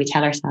story we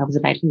tell ourselves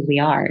about who we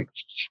are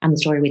and the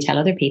story we tell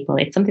other people,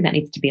 it's something that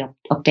needs to be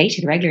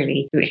updated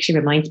regularly. It actually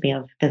reminds me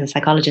of, there's a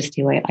psychologist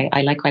who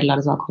I like quite a lot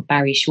as well, called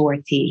Barry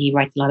Schwartz. He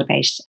writes a lot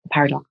about the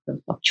paradox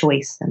of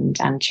choice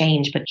and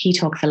change, but he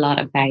talks a lot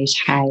about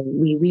how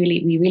we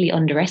really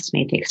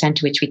underestimate the extent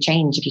to which we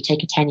change. If you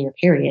take a 10-year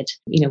period,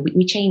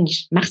 we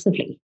change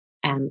massively.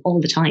 All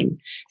the time.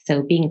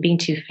 So being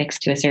too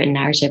fixed to a certain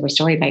narrative or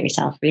story about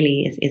yourself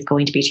really is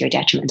going to be to your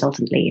detriment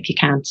ultimately, if you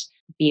can't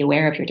be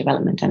aware of your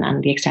development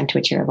and the extent to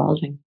which you're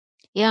evolving.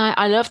 Yeah,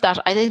 I love that.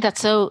 I think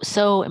that's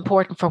so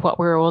important for what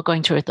we're all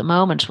going through at the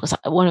moment. Was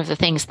one of the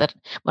things that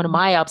one of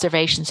my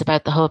observations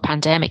about the whole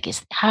pandemic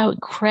is how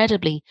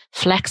incredibly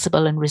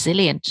flexible and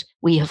resilient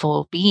we have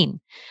all been.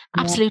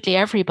 Absolutely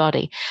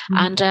everybody.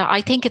 And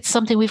I think it's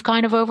something we've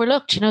kind of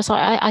overlooked, So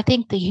I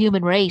think the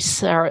human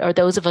race, or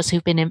those of us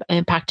who've been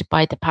impacted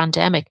by the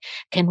pandemic,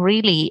 can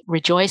really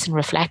rejoice and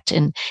reflect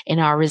in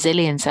our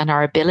resilience and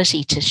our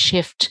ability to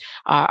shift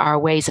our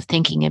ways of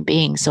thinking and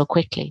being so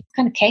quickly. It's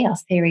kind of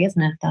chaos theory,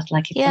 isn't it? That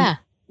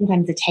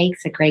sometimes it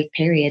takes a great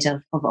period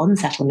of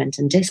unsettlement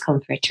and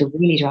discomfort to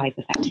really drive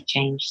effective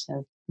change.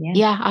 So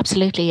yeah,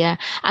 absolutely. Yeah.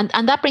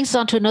 And that brings us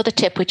on to another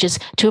tip, which is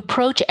to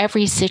approach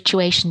every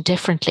situation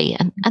differently.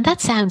 And that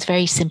sounds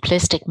very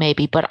simplistic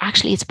maybe, but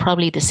actually it's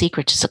probably the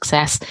secret to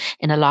success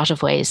in a lot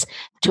of ways,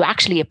 to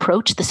actually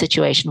approach the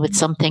situation with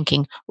some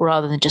thinking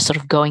rather than just sort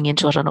of going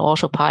into it on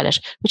autopilot,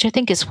 which I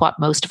think is what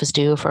most of us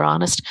do, if we're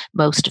honest,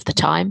 most of the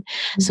time.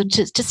 So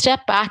to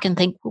step back and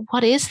think, well,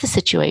 what is the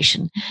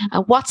situation?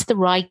 And what's the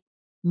right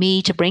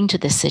me to bring to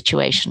this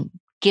situation?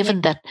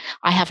 Given that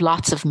I have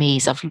lots of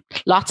me's, of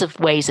lots of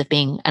ways of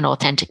being an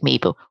authentic me,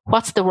 but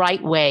what's the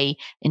right way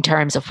in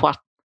terms of what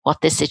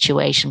this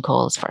situation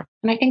calls for?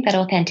 And I think that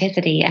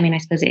authenticity, I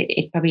suppose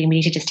it probably we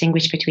need to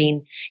distinguish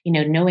between,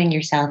 knowing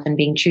yourself and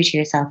being true to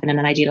yourself in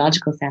an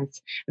ideological sense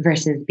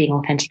versus being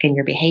authentic in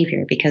your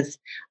behavior. Because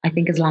I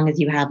think as long as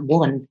you have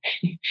one,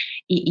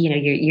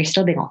 you're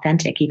still being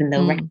authentic, even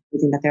though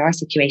recognizing that there are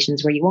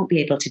situations where you won't be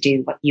able to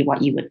do what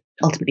you would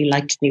ultimately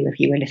like to do if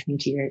you were listening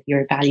to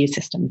your value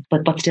system.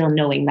 But still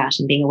knowing that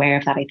and being aware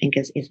of that, I think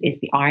is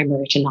the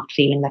armor to not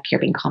feeling like you're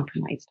being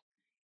compromised.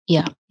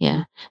 Yeah.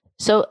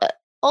 So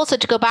also,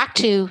 to go back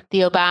to the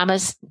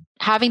Obamas,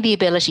 having the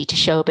ability to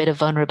show a bit of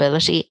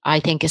vulnerability, I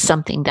think, is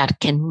something that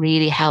can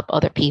really help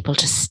other people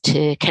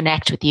to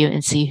connect with you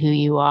and see who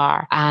you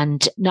are,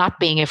 and not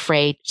being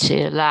afraid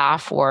to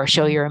laugh or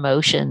show your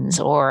emotions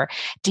or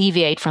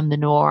deviate from the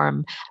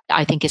norm.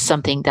 I think is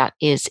something that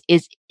is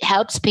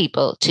helps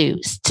people to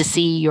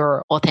see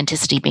your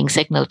authenticity being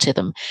signaled to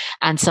them,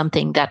 and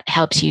something that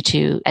helps you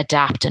to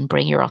adapt and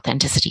bring your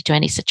authenticity to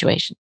any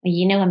situation.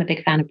 You know, I'm a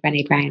big fan of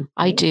Brené Brown.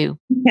 I do.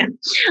 Yeah.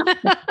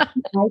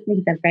 I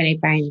think that Brené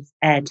Brown's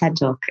TED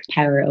Talk,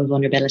 Power of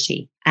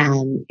Vulnerability,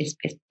 is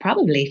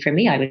probably, for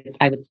me, I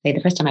would say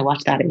the first time I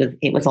watched that,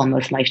 it was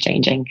almost life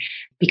changing,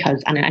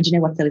 because and you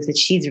know what, though, is that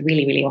she's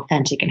really, really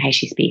authentic in how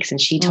she speaks,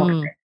 and she talks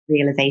about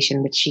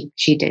realization which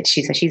she did.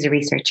 She's a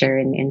researcher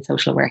in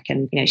social work,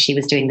 and you know, she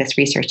was doing this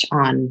research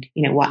on,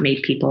 you know, what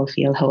made people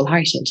feel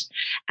wholehearted,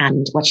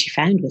 and what she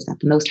found was that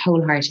the most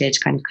wholehearted,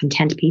 kind of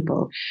content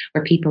people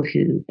were people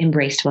who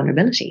embraced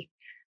vulnerability.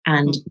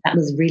 And that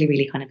was really,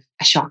 really kind of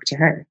a shock to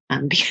her,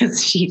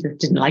 because she just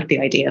didn't like the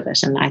idea of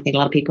it. And I think a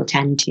lot of people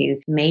tend to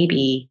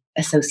maybe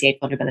associate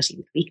vulnerability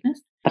with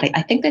weakness. But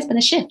I think there's been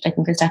a shift. I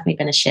think there's definitely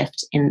been a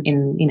shift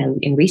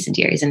in recent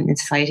years in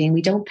society, and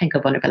we don't think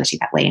of vulnerability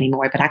that way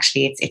anymore. But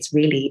actually, it's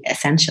really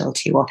essential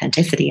to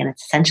authenticity, and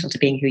it's essential to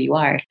being who you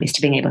are, is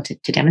to being able to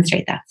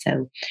demonstrate that.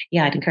 So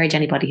yeah, I'd encourage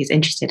anybody who's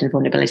interested in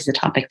vulnerability as a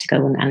topic to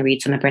go and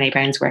read some of Brené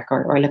Brown's work,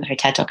 or look at her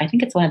TED Talk. I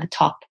think it's one of the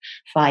top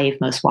 5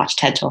 most watched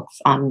TED Talks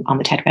on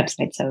the TED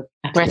website. So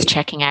absolutely worth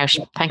checking out.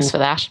 Thanks for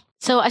that.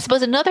 So I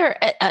suppose another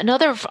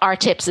of our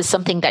tips is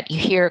something that you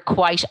hear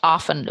quite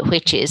often,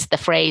 which is the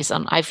phrase,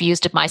 and I've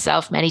used it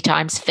myself many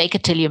times, fake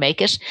it till you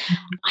make it.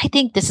 I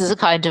think this is a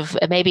kind of,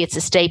 maybe it's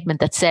a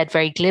statement that's said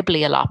very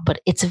glibly a lot, but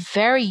it's a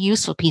very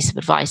useful piece of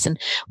advice. And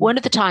one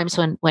of the times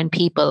when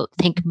people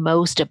think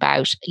most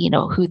about, you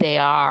know, who they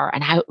are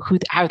and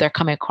how they're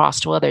coming across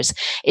to others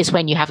is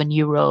when you have a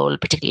new role,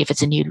 particularly if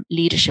it's a new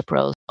leadership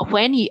role.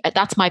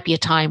 That might be a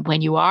time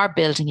when you are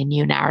building a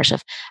new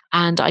narrative.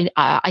 And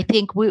I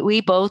think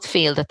we both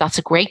feel that that's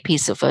a great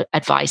piece of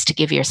advice to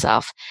give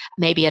yourself,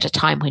 maybe at a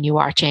time when you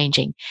are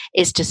changing,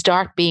 is to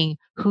start being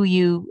who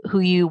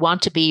you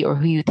want to be, or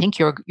who you think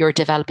you're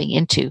developing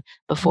into,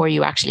 before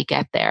you actually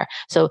get there.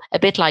 So a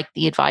bit like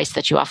the advice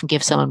that you often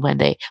give someone when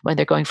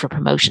they're going for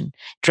promotion: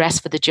 dress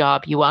for the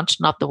job you want,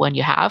 not the one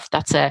you have.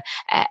 That's a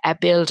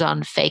build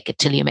on fake it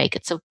till you make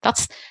it. So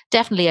that's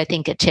definitely, I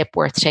think, a tip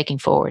worth taking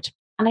forward.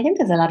 And I think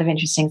there's a lot of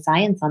interesting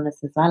science on this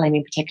as well. I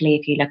mean, particularly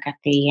if you look at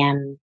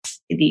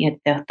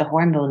the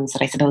hormones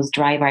that I suppose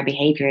drive our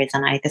behaviors,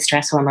 and the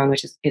stress hormone,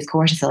 which is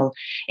cortisol,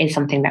 is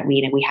something that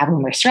we have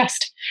when we're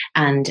stressed.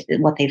 And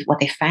what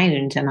they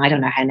found, and I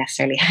don't know how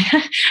necessarily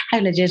how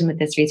legitimate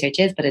this research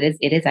is, but it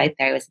is out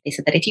there. Is they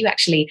said that if you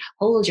actually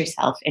hold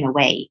yourself in a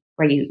way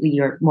where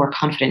you're more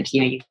confident,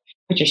 you know, you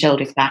put your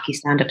shoulders back, you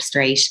stand up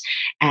straight,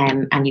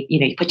 and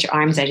you put your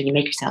arms out and you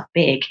make yourself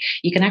big,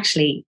 you can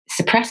actually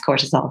suppress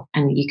cortisol,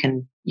 and you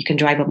can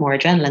drive up more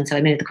adrenaline. So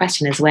I mean, the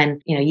question is,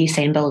 when, you know,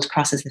 Usain Bolt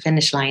crosses the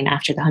finish line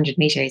after the 100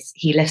 meters,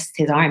 he lifts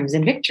his arms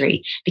in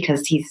victory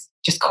because he's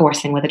just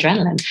coursing with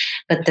adrenaline.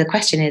 But the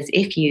question is,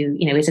 if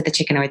is it the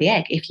chicken or the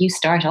egg? If you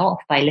start off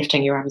by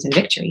lifting your arms in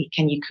victory,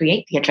 can you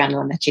create the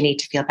adrenaline that you need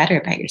to feel better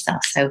about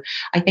yourself? So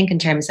I think in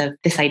terms of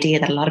this idea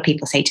that a lot of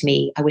people say to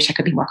me, I wish I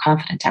could be more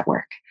confident at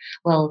work.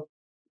 Well,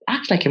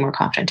 act like you're more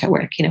confident at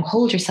work. You know,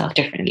 hold yourself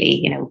differently.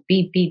 You know,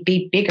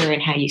 be bigger in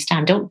how you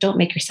stand. Don't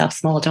make yourself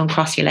small. Don't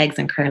cross your legs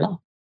and curl up.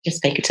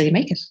 Just fake it till you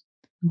make it.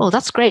 Oh,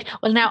 that's great.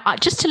 Well, now,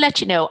 just to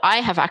let you know, I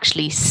have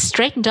actually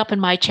straightened up in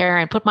my chair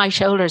and put my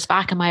shoulders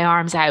back and my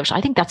arms out. I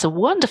think that's a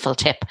wonderful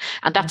tip,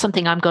 and that's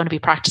something I'm going to be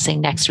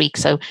practicing next week.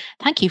 So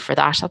thank you for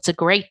that. That's a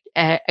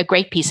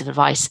great piece of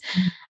advice.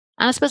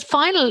 And I suppose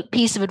final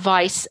piece of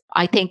advice,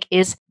 I think,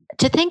 is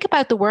to think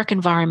about the work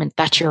environment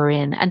that you're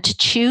in, and to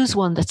choose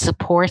one that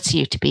supports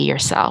you to be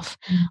yourself.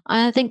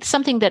 I think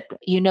something that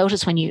you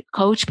notice when you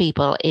coach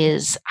people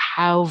is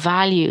how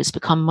values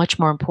become much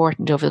more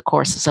important over the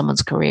course of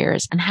someone's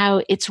careers, and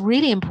how it's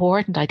really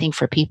important, I think,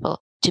 for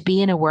people to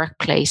be in a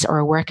workplace or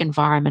a work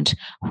environment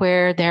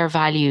where their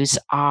values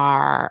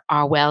are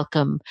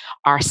welcome,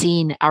 are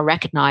seen, are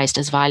recognized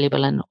as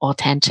valuable and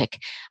authentic.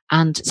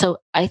 And so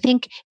I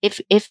think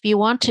if you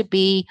want to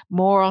be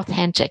more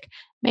authentic,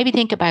 maybe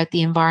think about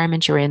the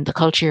environment you're in, the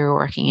culture you're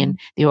working in,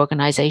 the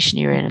organization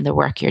you're in, and the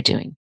work you're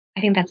doing. I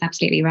think that's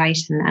absolutely right.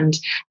 And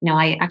you know,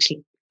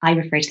 I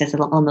refer to this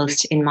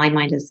almost in my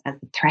mind as the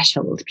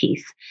threshold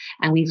piece.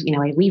 And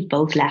we've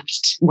both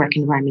left work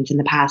environments in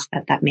the past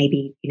that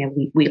maybe, you know,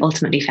 we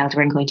ultimately felt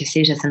weren't going to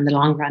suit us in the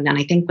long run. And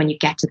I think when you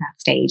get to that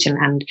stage,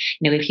 and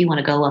you know, if you want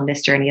to go on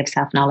this journey of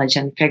self-knowledge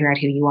and figure out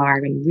who you are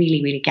and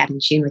really, really get in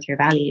tune with your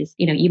values,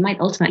 you know, you might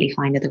ultimately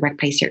find that the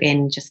workplace you're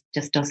in just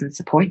doesn't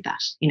support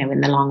that, you know,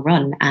 in the long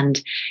run. And,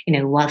 you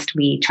know, whilst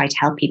we try to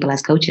help people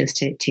as coaches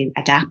to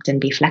adapt and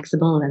be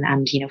flexible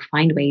and you know,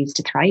 find ways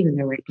to thrive in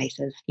their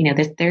workplaces, you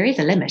know, there is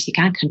a limit. You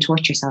can't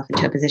contort yourself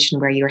into a position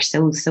where you are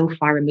so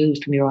far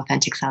removed from your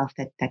authentic self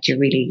that you're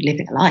really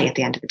living a lie at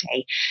the end of the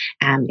day.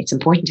 It's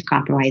important to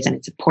compromise, and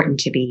it's important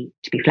to be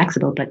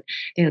flexible. But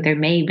you know, there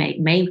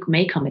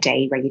may come a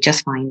day where you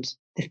just find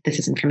this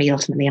isn't for me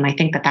ultimately. And I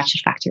think that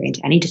should factor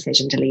into any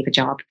decision to leave a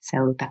job.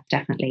 So that's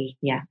definitely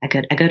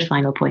a good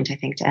final point, I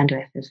think, to end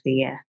with, is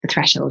the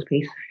threshold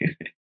piece.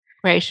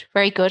 Great.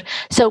 Very good.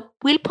 So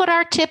we'll put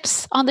our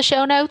tips on the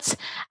show notes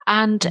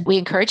and we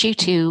encourage you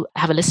to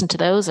have a listen to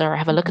those or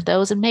have a look at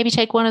those and maybe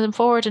take one of them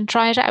forward and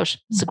try it out.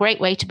 It's a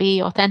great way to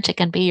be authentic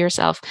and be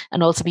yourself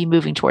and also be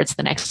moving towards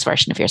the next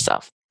version of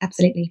yourself.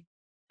 Absolutely.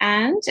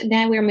 And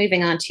now we're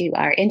moving on to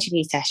our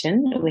interview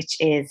session, which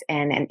is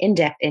an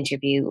in-depth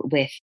interview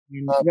with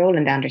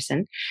Roland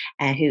Anderson,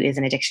 who is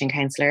an addiction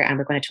counsellor, and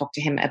we're going to talk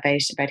to him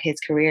about his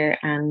career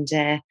and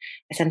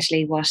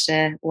essentially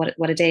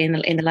what a day in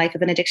the life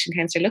of an addiction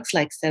counsellor looks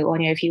like. So,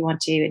 Anya, if you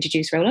want to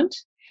introduce Roland.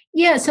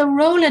 Yeah, so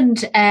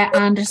Roland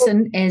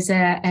Anderson is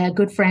a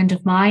good friend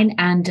of mine,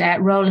 and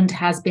Roland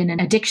has been an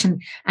addiction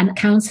and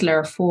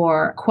counsellor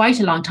for quite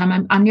a long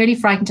time. I'm nearly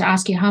frightened to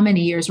ask you how many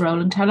years,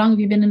 Roland. How long have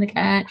you been in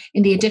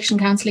the addiction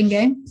counselling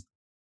game?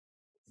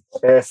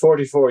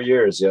 44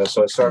 years, yeah.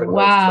 So I started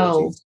when I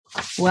was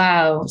 20.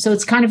 Wow. So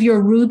it's kind of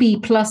your Ruby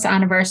Plus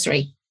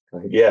anniversary.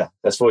 Yeah,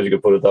 I suppose you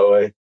could put it that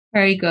way.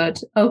 Very good.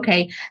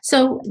 Okay.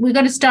 So we're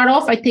going to start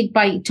off, I think,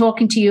 by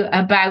talking to you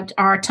about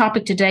our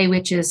topic today,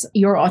 which is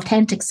your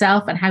authentic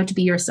self and how to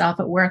be yourself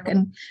at work.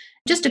 And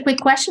just a quick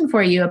question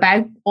for you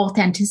about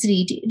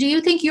authenticity. Do you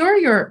think you're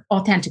your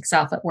authentic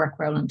self at work,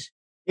 Roland?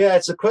 Yeah,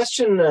 it's a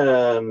question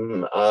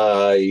I'm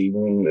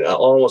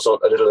almost a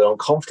little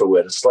uncomfortable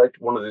with. It's like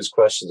one of these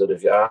questions that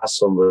if you ask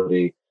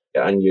somebody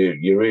and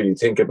you really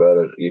think about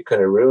it, it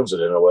kind of ruins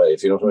it in a way,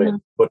 if you know what I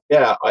mean. But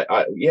yeah,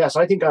 yes,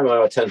 I think I'm my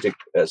authentic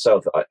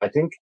self. I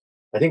think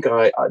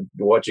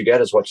what you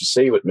get is what you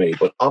see with me.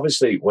 But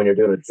obviously, when you're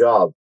doing a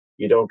job,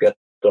 you don't get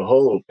the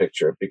whole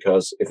picture,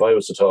 because if I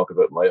was to talk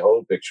about my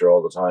whole picture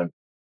all the time,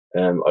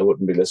 I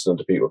wouldn't be listening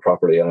to people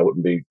properly, and I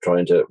wouldn't be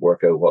trying to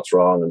work out what's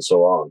wrong and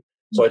so on.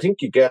 So I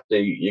think you get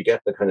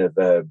the kind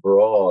of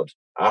broad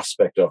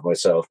aspect of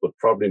myself, but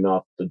probably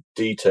not the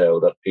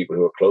detail that people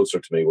who are closer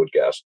to me would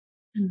get.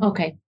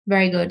 Okay,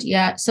 very good.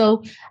 Yeah.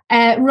 So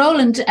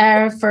Roland,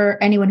 for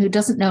anyone who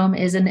doesn't know him,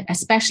 is a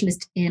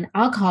specialist in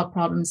alcohol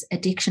problems,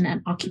 addiction,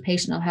 and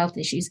occupational health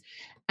issues.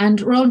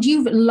 And Roland,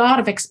 you've a lot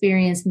of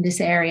experience in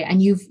this area,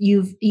 and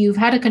you've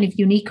had a kind of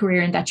unique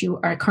career in that you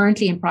are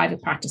currently in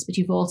private practice, but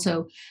you've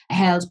also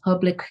held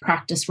public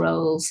practice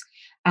roles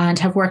and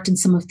have worked in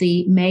some of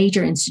the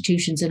major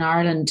institutions in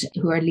Ireland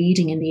who are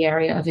leading in the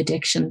area of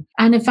addiction.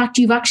 And in fact,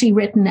 you've actually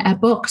written a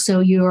book. So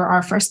you're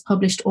our first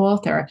published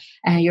author.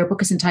 Your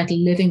book is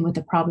entitled Living with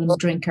a Problem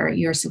Drinker,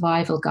 Your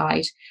Survival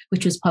Guide,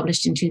 which was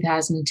published in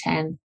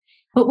 2010.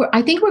 But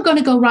I think we're going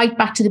to go right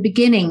back to the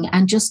beginning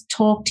and just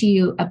talk to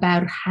you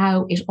about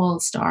how it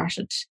all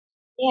started.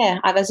 Yeah,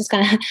 I was just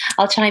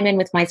I'll chime in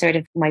with my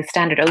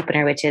standard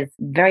opener, which is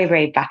very,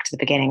 very back to the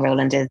beginning,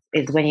 Roland, is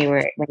when you were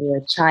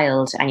a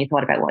child and you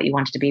thought about what you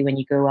wanted to be when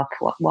you grew up.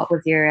 What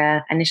was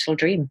your initial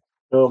dream?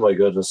 Oh my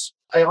goodness.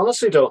 I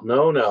honestly don't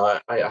know now.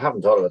 I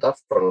haven't thought about that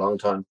for a long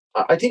time.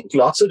 I think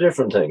lots of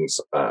different things.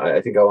 I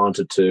think I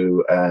wanted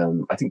to,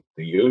 I think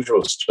the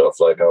usual stuff,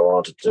 like I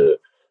wanted to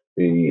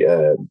be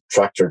a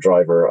tractor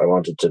driver. I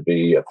wanted to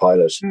be a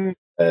pilot.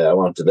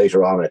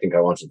 Later on, I think I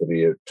wanted to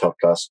be a top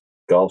class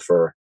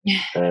golfer.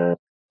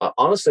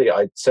 Honestly,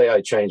 I'd say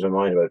I changed my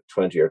mind about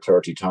 20 or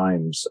 30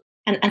 times.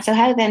 And so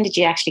how then did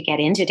you actually get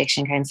into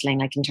addiction counselling,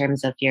 like in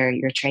terms of your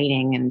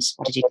training, and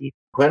what did you do?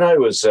 When I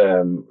was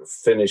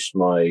finished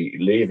my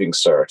leaving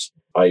cert,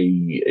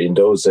 in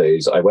those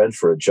days, I went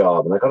for a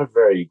job and I got a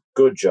very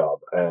good job.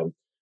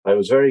 I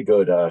was very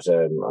good at,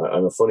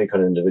 I'm a funny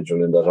kind of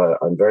individual in that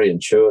I'm very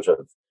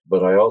intuitive,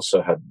 but I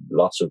also had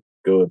lots of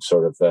good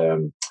sort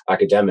of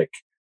academic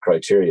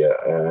criteria.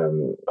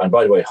 And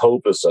by the way,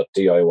 hopeless at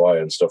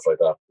DIY and stuff like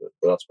that.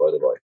 But that's by the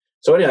way.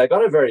 So anyway, I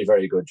got a very,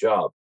 very good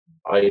job.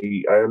 I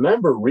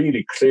remember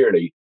really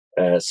clearly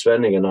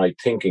spending a night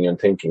thinking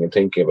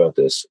about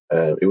this.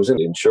 It was in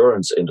the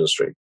insurance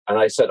industry. And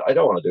I said, I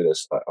don't want to do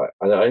this.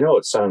 I know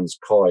it sounds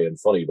coy and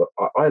funny, but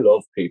I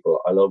love people.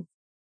 I love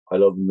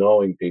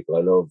knowing people.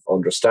 I love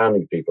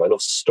understanding people. I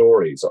love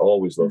stories. I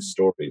always love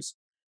stories.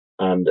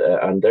 And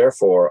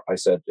therefore I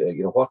said,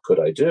 what could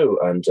I do?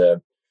 And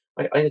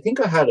I think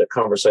I had a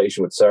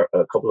conversation with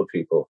a couple of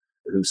people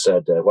who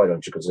said, why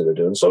don't you consider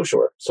doing social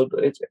work? So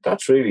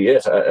that's really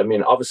it. I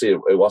mean, obviously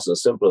it wasn't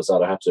as simple as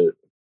that. I had to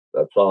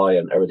apply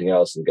and everything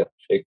else and get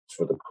picked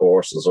for the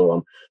course and so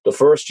on. The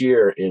first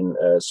year in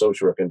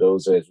social work in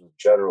those days was a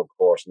general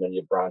course, and then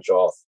you branch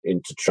off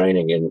into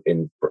training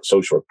in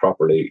social work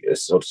properly,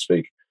 so to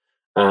speak.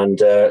 And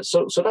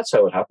so that's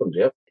how it happened.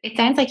 Yep. It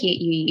sounds like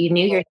you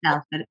knew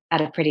yourself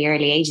at a pretty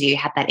early age. You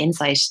had that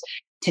insight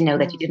to know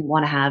that you didn't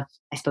want to have,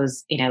 I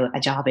suppose, a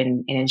job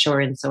in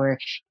insurance, or,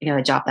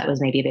 a job that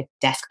was maybe a bit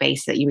desk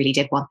based, that you really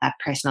did want that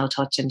personal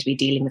touch and to be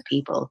dealing with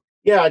people.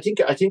 Yeah, I think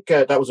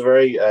that was a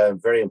very,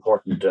 very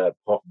important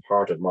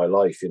part of my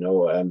life,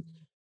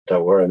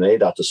 that where I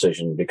made that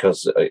decision,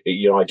 because, I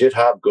did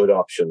have good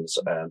options,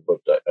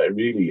 but I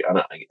really,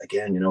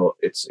 again,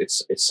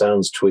 it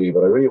sounds twee,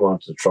 but I really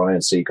wanted to try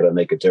and see, could I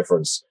make a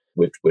difference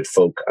with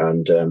folk.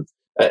 And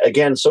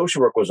again,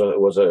 social work was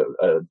a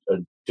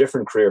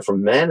different career for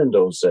men in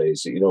those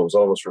days. It was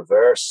almost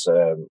reverse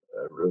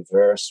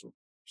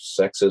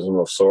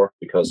sexism of sort,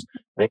 because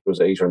I think it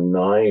was 8 or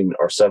 9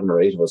 or 7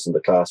 or 8 of us in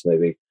the class,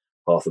 maybe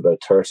half about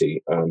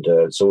 30. And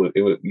so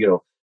it was,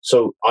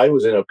 so I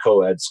was in a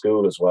co-ed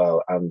school as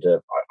well, and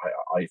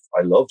I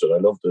loved it. I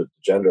loved the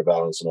gender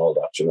balance and all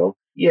that.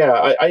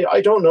 Yeah,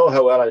 I don't know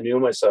how well I knew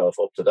myself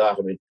up to that.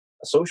 I mean,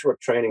 a social work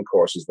training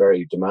course is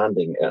very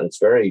demanding, and it's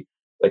very,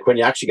 like, when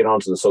you actually get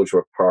onto the social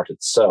work part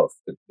itself,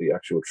 the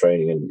actual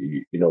training,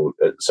 and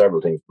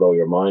several things blow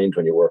your mind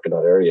when you work in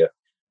that area,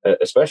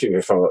 especially if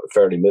you're from a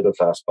fairly middle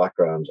class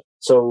background.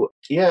 So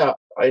yeah,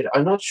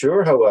 I'm not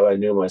sure how well I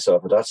knew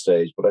myself at that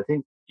stage, but I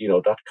think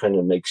that kind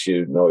of makes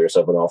you know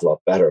yourself an awful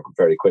lot better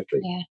very quickly.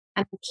 Yeah.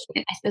 And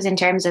I suppose in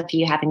terms of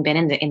you having been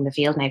in the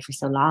field now for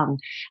so long,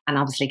 and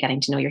obviously getting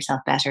to know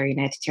yourself better,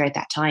 throughout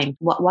that time,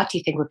 what do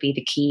you think would be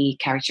the key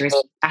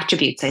characteristics,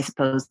 attributes, I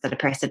suppose, that a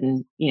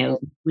person,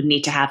 would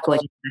need to have going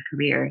into a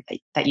career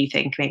that you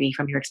think, maybe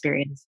from your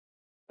experience?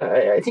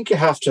 I think you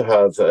have to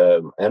have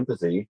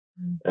empathy,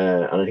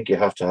 and I think you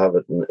have to have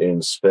it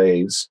in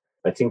spades.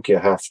 I think you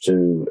have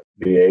to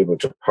be able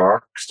to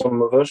park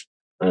some of it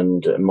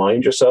and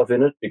mind yourself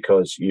in it,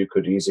 because you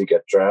could easily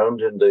get drowned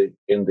in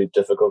the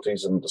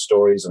difficulties and the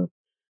stories. And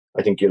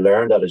I think you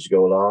learn that as you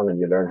go along, and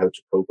you learn how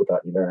to cope with that,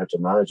 and you learn how to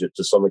manage it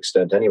to some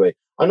extent. Anyway,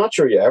 I'm not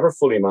sure you ever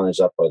fully manage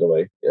that, by the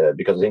way,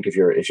 because I think if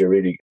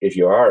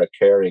you are a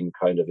caring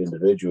kind of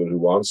individual who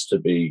wants to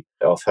be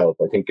of help,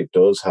 I think it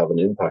does have an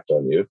impact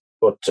on you.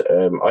 But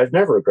I've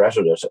never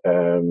regretted it.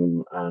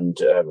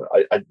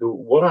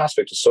 One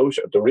aspect of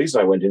social, the reason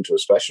I went into a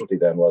specialty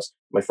then was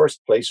my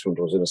first placement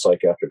was in a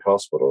psychiatric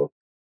hospital.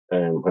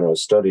 When I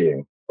was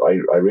studying,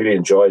 I really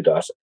enjoyed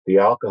that. The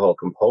alcohol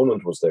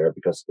component was there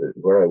because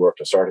where I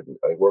worked,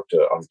 I worked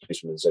on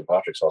placement in St.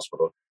 Patrick's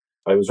Hospital.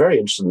 I was very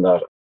interested in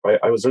that.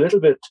 I was a little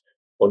bit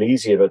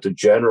uneasy about the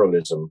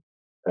generalism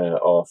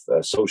of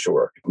social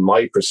work.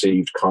 My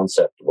perceived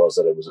concept was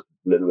that it was a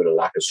little bit of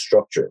lack of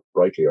structure,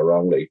 rightly or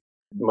wrongly.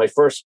 My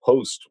first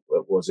post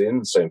was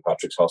in St.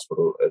 Patrick's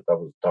Hospital.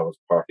 That was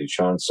partly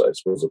chance. I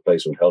suppose the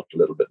placement helped a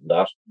little bit in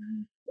that.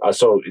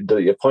 So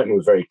the appointment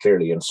was very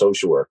clearly in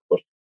social work, but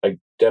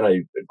then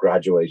I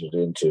graduated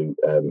into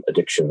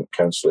addiction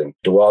counselling.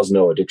 There was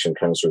no addiction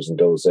counsellors in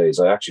those days.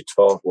 I actually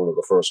taught one of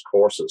the first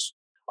courses.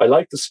 I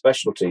liked the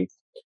specialty,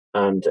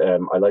 and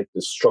I liked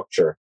the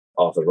structure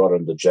of it rather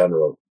than the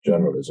generalism.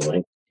 I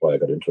think that's why I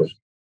got into it.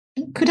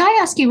 Could I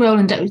ask you,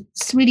 Roland, I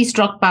was really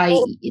struck by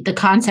the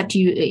concept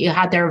you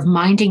had there of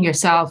minding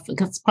yourself,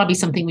 because it's probably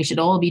something we should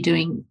all be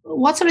doing.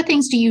 What sort of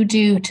things do you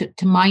do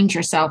to mind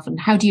yourself, and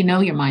how do you know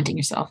you're minding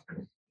yourself?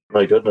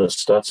 My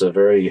goodness, that's a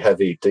very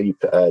heavy,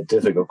 deep,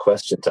 difficult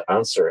question to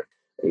answer.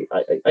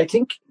 I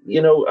think,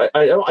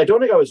 I don't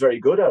think I was very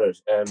good at it,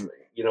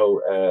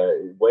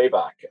 way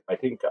back. I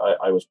think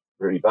I was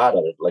pretty bad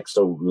at it, like,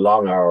 so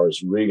long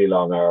hours, really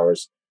long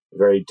hours,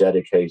 very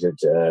dedicated,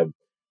 and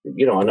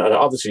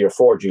obviously you're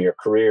forging your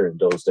career in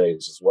those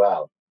days as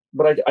well.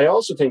 But I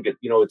also think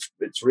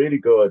it's really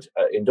good.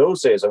 In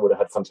those days, I would have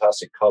had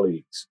fantastic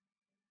colleagues,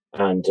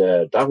 and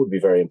that would be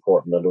very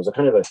important. And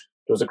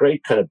there was a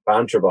great kind of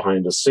banter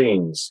behind the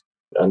scenes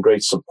and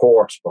great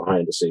support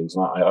behind the scenes.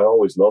 And I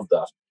always loved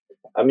that.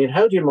 I mean,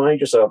 how do you mind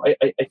yourself?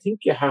 I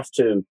think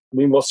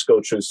we must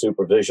go through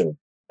supervision.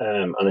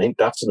 And I think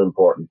that's an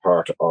important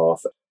part of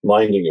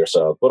minding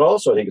yourself. But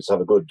also I think it's have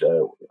a good,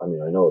 I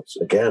know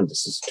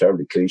this is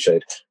terribly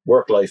cliched,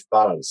 work-life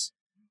balance.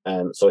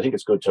 So I think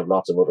it's good to have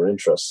lots of other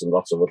interests and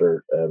lots of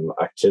other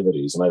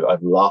activities. And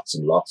I've lots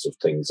and lots of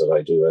things that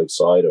I do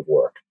outside of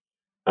work,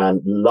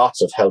 and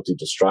lots of healthy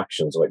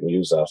distractions, if I can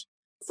use that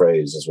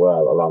phrase as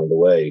well, along the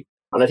way.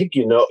 And I think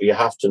you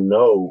have to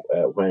know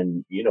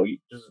when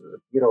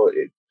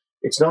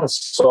it's not a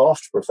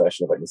soft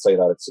profession, if I can say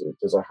that.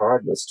 There's a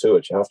hardness to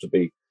it. You have to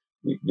be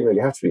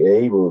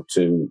able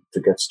to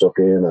get stuck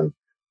in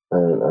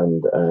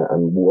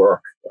and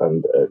work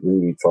and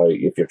really try,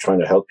 if you're trying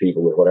to help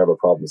people with whatever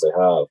problems they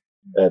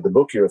have. The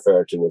book you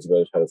referred to was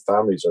about how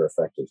families are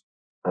affected,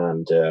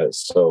 and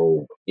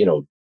so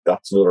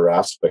that's another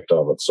aspect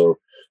of it. So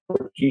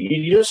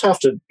you just have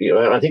to,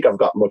 and I think I've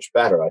got much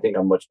better. I think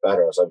I'm much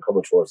better as I'm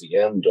coming towards the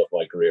end of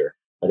my career.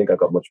 I think I've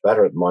got much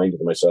better at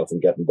minding myself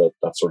and getting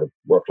that sort of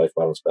work-life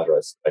balance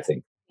better, I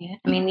think. Yeah,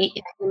 I mean, you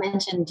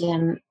mentioned,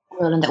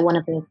 Roland, that one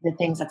of the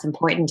things that's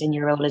important in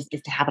your role is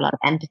to have a lot of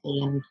empathy.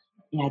 And,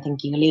 I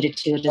think you alluded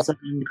to it as well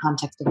in the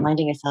context of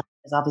minding yourself,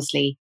 because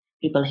obviously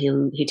people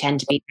who tend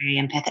to be very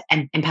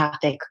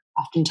empathic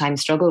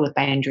oftentimes struggle with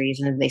boundaries,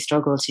 and they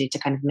struggle to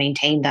kind of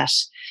maintain that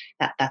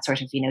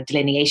sort of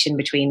delineation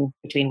between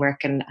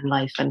work and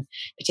life, and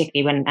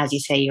particularly when, as you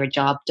say, your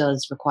job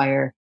does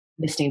require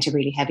listening to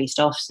really heavy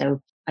stuff. So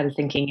I was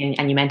thinking,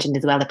 and you mentioned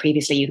as well that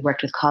previously you'd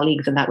worked with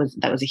colleagues, and that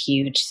was a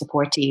huge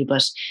support to you.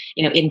 But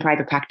in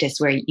private practice,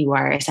 where you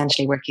are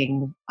essentially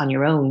working on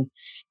your own,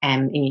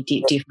 do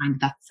you find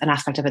that's an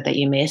aspect of it that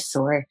you miss,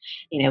 or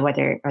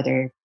whether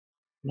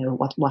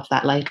what's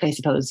that like? I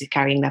suppose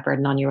carrying that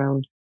burden on your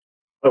own.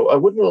 I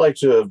wouldn't like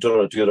to have done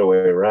it the other way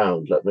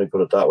around. Let me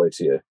put it that way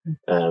to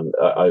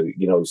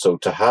you. So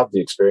to have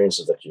the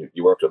experiences that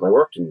you worked at, and I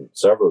worked in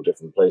several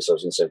different places. I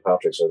was in St.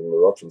 Patrick's, I was in the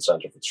Rutland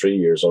Centre for 3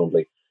 years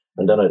only.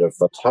 And then I had a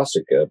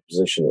fantastic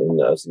position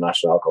as the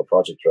National Alcohol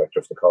Project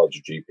Director for the College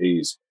of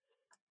GPs.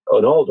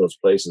 In all those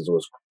places,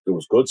 there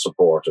was good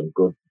support and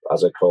good,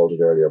 as I called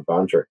it earlier,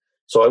 banter.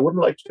 So I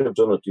wouldn't like to have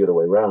done it the other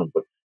way around.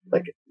 But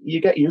like,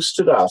 you get used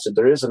to that.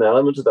 There is an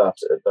element of that.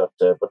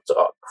 But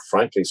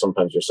frankly,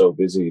 sometimes you're so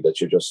busy that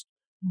you just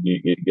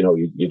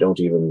you don't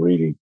even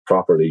really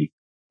properly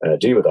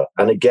deal with that.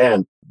 And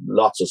again,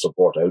 lots of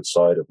support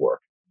outside of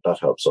work. That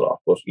helps a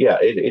lot. But yeah,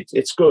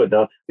 it's good.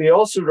 Now,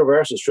 the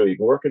reverse is true. You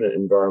can work in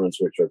environments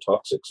which are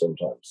toxic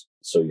sometimes.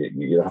 So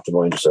you have to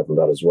mind yourself from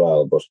that as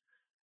well. But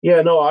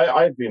yeah, no,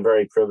 I've been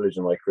very privileged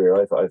in my career.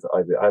 I've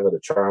had a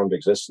charmed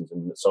existence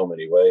in so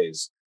many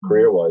ways,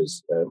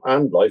 career-wise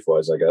and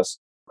life-wise, I guess.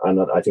 And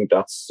I think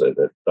that's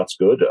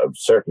good.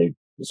 Certainly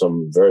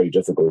some very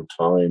difficult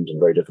times and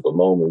very difficult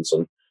moments.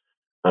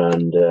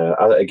 And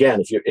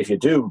again, if you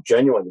do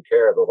genuinely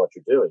care about what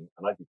you're doing,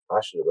 and I'd be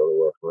passionate about the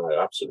work, and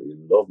I absolutely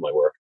love my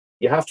work,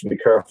 you have to be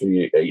careful.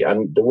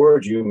 And the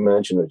word you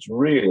mentioned is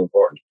really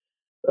important.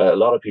 A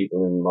lot of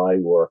people in my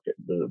work,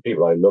 the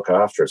people I look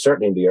after,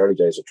 certainly in the early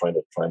days of trying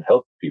to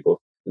help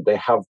people, they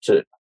have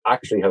to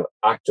actually have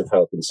active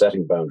help in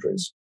setting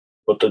boundaries.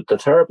 But the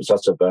therapist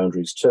has to have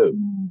boundaries too.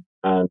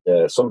 And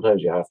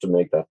sometimes you have to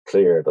make that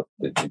clear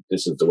that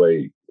this is the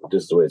way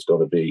it's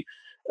going to be.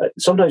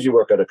 Sometimes you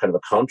work out a kind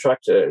of a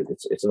contract.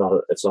 It's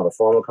not a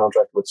formal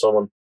contract with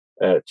someone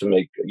to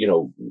make,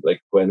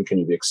 like, when can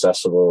you be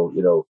accessible,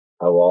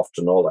 how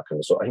often, all that kind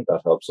of stuff. I think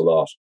that helps a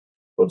lot.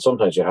 But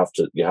sometimes you have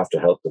to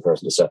help the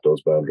person to set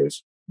those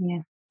boundaries.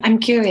 Yeah. I'm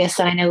curious,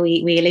 and I know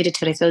we alluded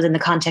to it, I suppose, in the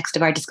context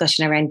of our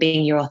discussion around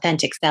being your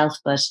authentic self,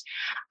 but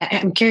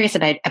I'm curious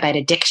about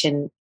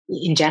addiction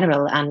in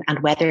general, and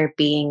whether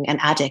being an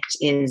addict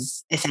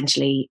is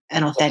essentially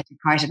an authentic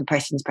part of a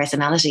person's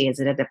personality. Is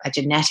it a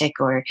genetic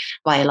or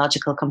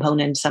biological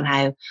component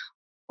somehow,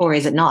 or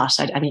is it not?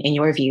 I mean, in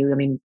your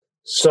view,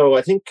 So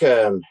I think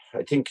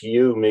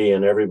you, me,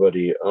 and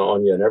everybody,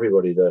 Anya, and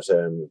everybody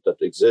that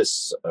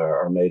exists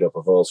are made up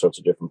of all sorts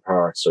of different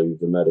parts. So you have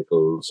the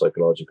medical,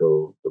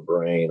 psychological, the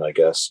brain, I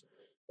guess,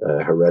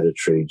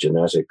 hereditary,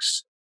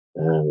 genetics,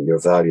 your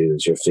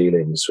values, your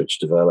feelings, which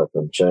develop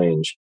and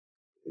change.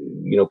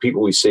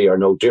 People we see are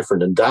no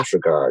different in that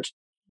regard.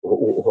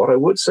 What I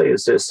would say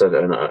is this: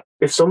 that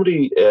if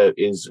somebody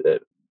is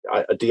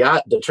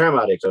the term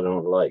addict, I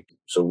don't like.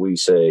 So we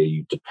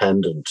say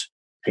dependent.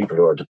 People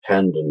who are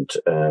dependent,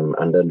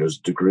 and then there's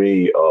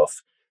degree of.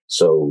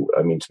 So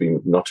I mean,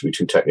 not to be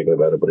too technical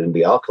about it, but in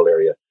the alcohol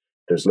area,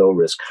 there's low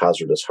risk,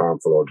 hazardous,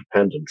 harmful, or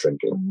dependent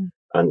drinking,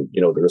 and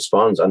the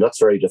response, and that's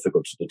very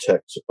difficult to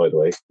detect. By the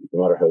way,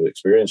 no matter how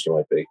experienced you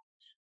might be.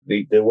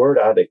 The word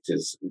addict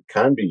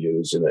can be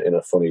used in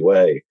a funny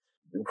way.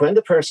 When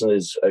the person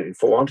is,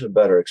 for want of a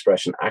better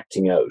expression,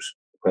 acting out,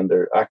 when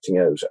they're acting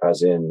out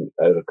as in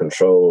out of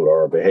control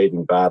or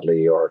behaving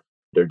badly, or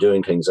they're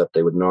doing things that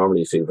they would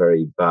normally feel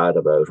very bad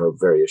about or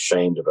very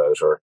ashamed about,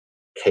 or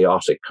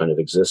chaotic kind of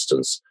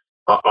existence.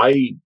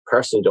 I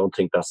personally don't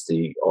think that's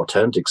the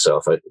authentic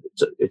self.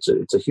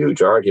 It's a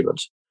huge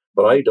argument,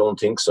 but I don't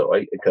think so.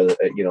 Because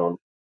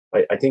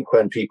I think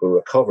when people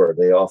recover,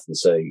 they often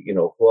say,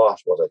 what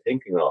was I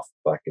thinking of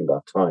back in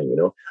that time?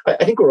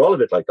 I think we're all a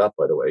bit like that,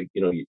 by the way.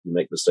 You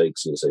make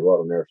mistakes and you say, what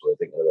on earth was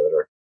I thinking about?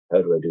 Or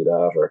how do I do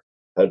that? Or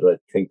how did I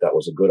think that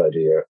was a good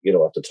idea,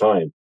 at the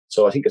time?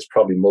 So I think it's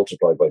probably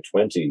multiplied by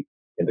 20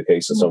 in the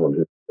case of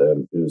someone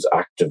who's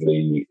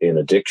actively in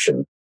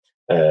addiction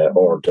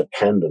or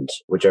dependent,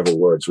 whichever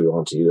words we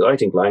want to use. I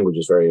think language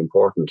is very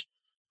important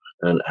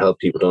and help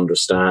people to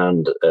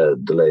understand the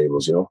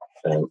labels,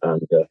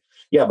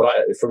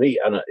 but for me,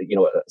 and a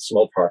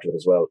small part of it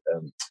as well,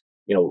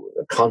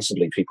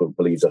 constantly people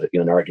believe that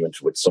in an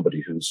argument with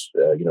somebody who's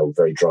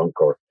very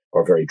drunk or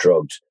very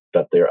drugged,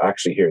 that they're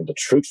actually hearing the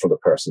truth from the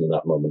person in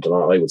that moment. And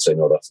I would say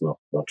no, that's not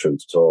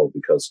truth at all,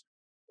 because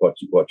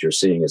what you're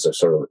seeing is a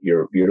sort of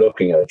you're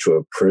looking at it through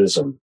a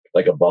prism,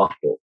 like a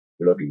bottle.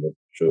 You're looking at it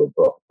through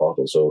a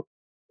bottle, so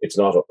it's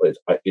not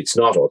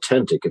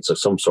authentic.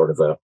 It's some sort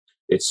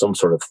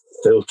of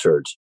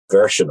filtered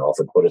version of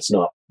it, but it's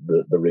not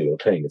the real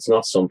thing. It's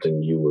not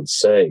something you would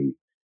say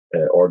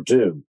or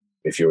do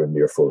if you're in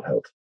your full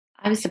health.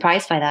 I was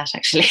surprised by that,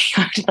 actually.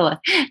 I thought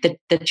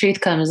the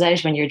truth comes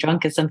out when you're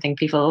drunk is something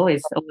people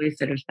always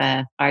sort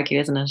of argue,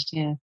 isn't it?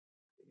 Yeah.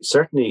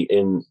 Certainly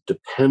in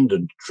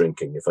dependent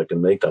drinking, if I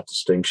can make that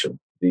distinction,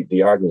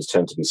 the arguments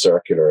tend to be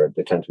circular.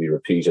 They tend to be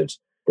repeated.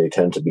 They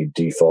tend to be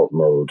default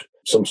mode,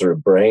 some sort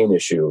of brain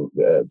issue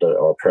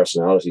or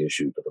personality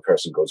issue that the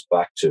person goes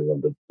back to,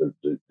 and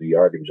the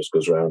argument just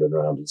goes round and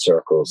round in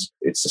circles.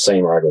 It's the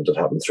same argument that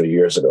happened 3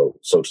 years ago,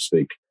 so to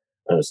speak,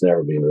 and it's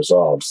never been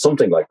resolved.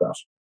 Something like that.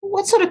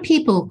 What sort of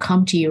people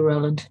come to you,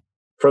 Roland?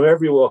 From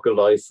every walk of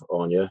life,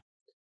 Anya.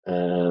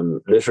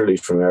 Literally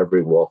from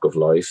every walk of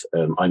life.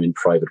 I'm in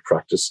private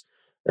practice,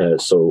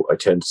 so I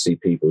tend to see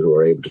people who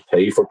are able to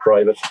pay for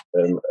private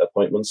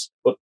appointments.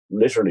 But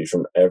literally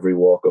from every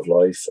walk of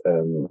life.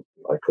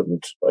 I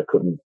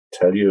couldn't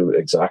tell you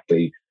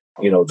exactly,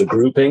 the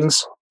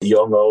groupings: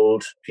 young,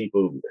 old,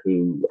 people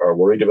who are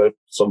worried about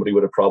somebody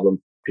with a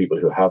problem, people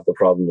who have the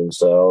problem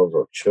themselves,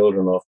 or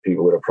children of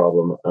people with a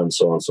problem, and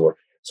so on and so forth.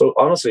 So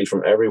honestly,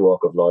 from every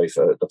walk of life,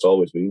 that's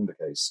always been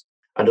the case.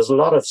 And there's a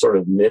lot of sort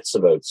of myths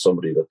about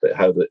somebody,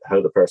 how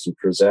the person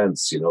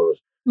presents.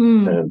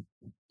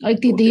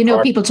 Like,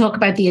 people talk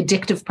about the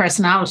addictive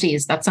personality.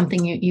 Is that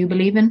something you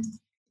believe in?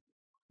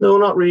 No,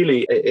 not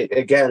really.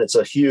 Again, it's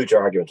a huge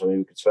argument. I mean,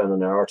 we could spend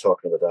an hour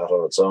talking about that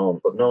on its own,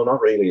 but no,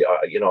 not really.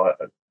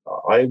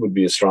 I would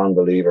be a strong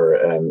believer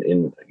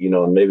in,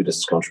 and maybe this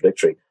is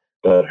contradictory,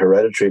 that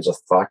hereditary is a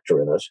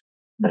factor in it,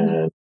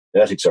 and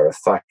genetics are a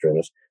factor in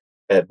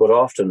it, but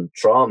often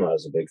trauma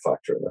is a big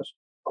factor in it.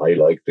 I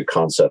like the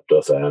concept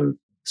of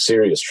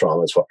serious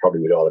trauma. It's what probably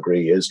we'd all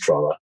agree is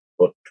trauma,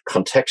 but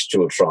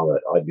contextual trauma,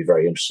 I'd be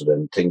very interested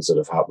in things that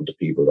have happened to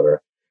people that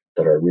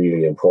are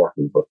really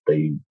important, but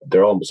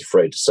they're almost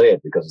afraid to say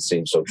it because it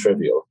seems so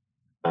trivial.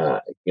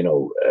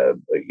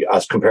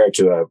 As compared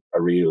to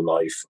a real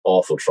life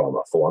awful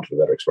trauma, for want of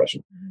a better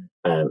expression.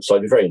 So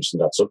I'd be very interested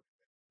in that. So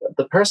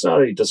the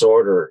personality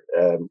disorder,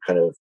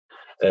 the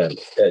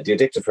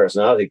addictive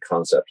personality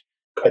concept,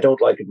 I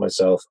don't like it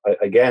myself.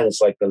 Again,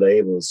 it's like the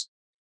labels.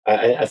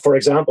 For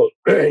example,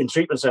 in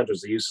treatment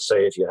centres, they used to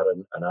say if you had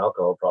an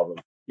alcohol problem,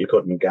 you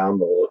couldn't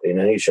gamble in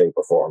any shape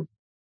or form.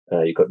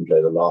 You couldn't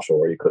play the lotto,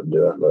 or you couldn't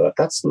do anything like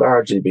that. That's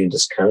largely being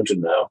discounted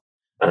now.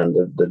 And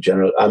the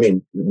general, I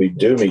mean, we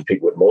do meet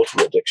people with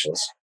multiple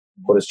addictions,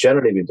 but it's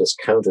generally been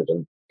discounted.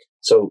 And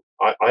so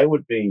I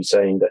would be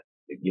saying that,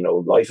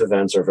 life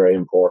events are very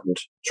important.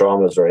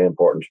 Trauma is very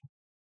important.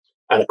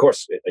 And of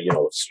course,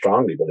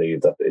 strongly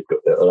believe that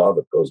a lot of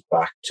it goes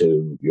back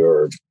to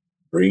your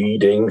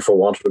breeding, for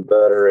want of a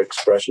better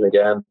expression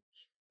again,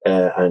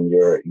 and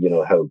your,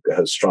 how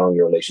strong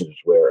your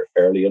relationships were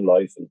early in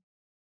life,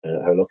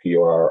 and how lucky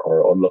you are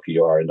or unlucky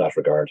you are in that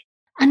regard.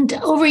 And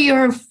over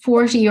your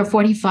 40 or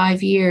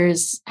 45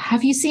 years,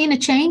 have you seen a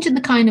change in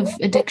the kind of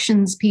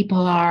addictions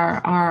people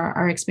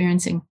are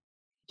experiencing?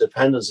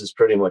 Dependence is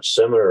pretty much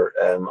similar.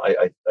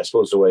 I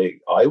suppose the way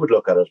I would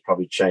look at it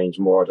probably changed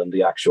more than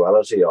the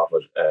actuality of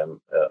it,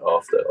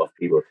 of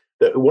people.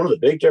 One of the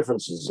big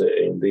differences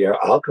in the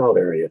alcohol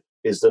area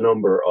is the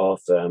number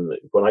of,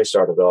 when I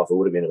started off, it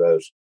would have been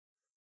about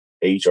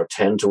 8 or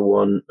 10 to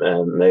 1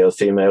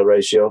 male-female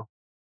ratio,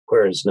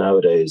 whereas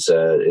nowadays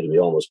it'll be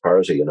almost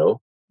parity,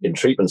 in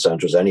treatment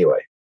centres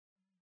anyway.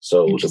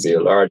 So there'll be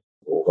a large,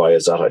 why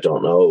is that? I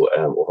don't know.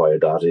 Why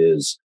that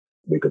is,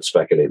 we could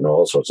speculate on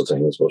all sorts of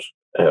things. But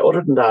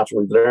other than that,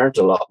 we've learned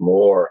a lot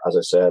more, as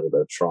I said,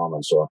 about trauma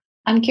and so on.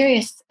 I'm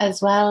curious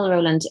as well,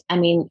 Roland. I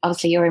mean,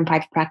 obviously you're in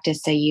private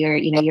practice, so you're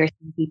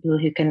seeing people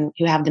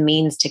who have the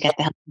means to get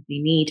the help that they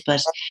need.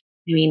 But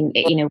I mean,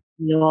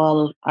 we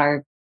all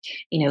are,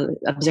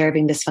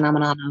 observing this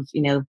phenomenon of,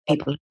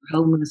 people who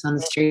are homeless on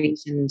the street,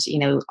 and,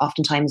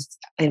 oftentimes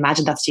I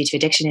imagine that's due to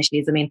addiction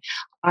issues. I mean,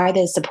 are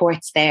the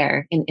supports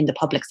there in the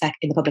public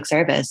in the public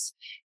service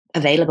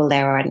available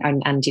there,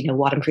 and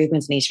what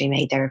improvements need to be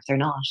made there if they're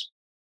not?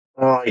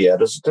 Oh yeah,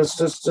 there's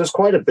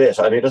quite a bit.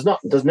 I mean,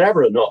 there's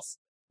never enough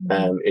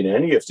in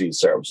any of these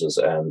services,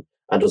 and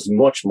there's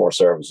much more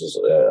services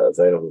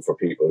available for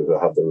people who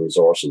have the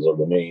resources or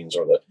the means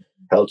or the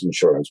health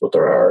insurance. But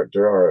there are,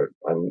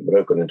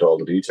 without going into all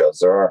the details,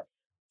 there are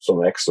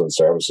some excellent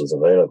services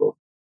available.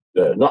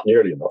 Not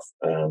nearly enough,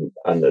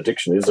 and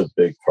addiction is a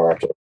big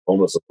part of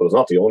homelessness, but it's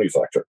not the only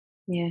factor.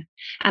 Yeah,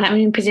 and I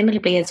mean,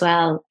 presumably as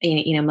well,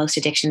 most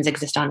addictions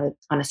exist on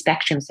a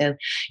spectrum. So,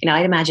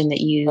 I'd imagine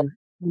that you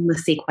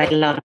must see quite a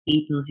lot of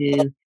people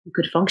who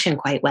could function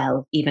quite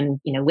well, even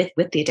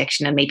with the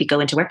addiction, and maybe go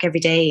into work every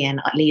day and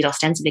lead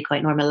ostensibly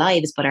quite normal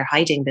lives, but are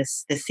hiding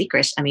this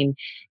secret. I mean,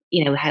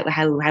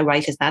 how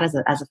right is that as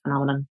a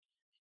phenomenon?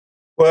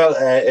 Well,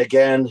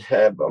 again,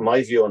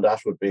 my view on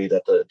that would be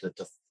that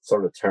the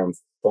sort of term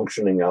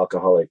functioning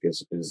alcoholic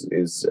is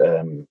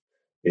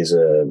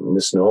a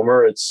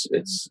misnomer. It's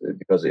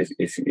because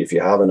if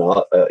you have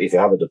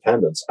a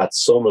dependence, at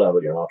some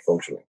level you're not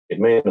functioning. It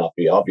may not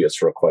be obvious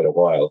for quite a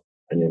while,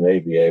 and you may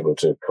be able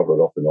to cover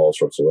it up in all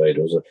sorts of ways.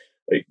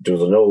 There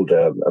was an old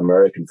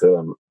American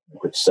film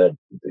which said,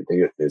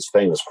 his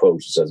famous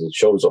quote says, "It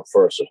shows up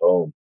first at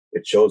home,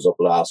 it shows up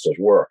last at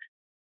work."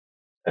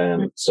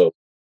 And so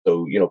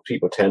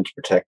people tend to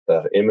protect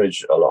that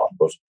image a lot,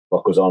 but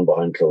what goes on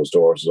behind closed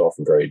doors is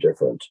often very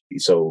different.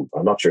 So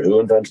I'm not sure who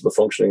invented the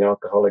functioning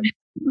alcoholic.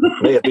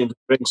 It may have been the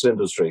drinks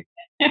industry.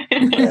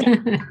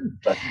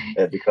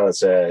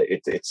 Because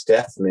it's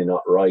definitely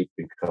not right,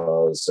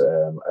 because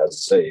as I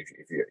say,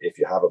 if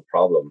you have a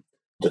problem,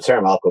 the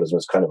term alcoholism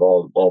is kind of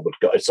all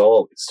but it's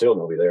still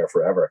going to be there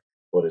forever,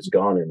 but it's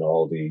gone in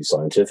all the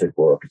scientific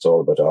work. It's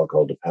all about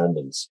alcohol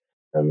dependence.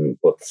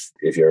 But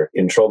if you're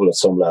in trouble at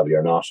some level,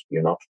 you're not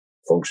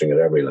functioning at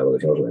every level,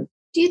 if you know what I mean.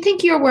 Do you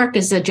think your work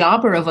is a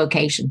job or a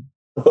vocation?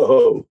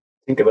 Oh,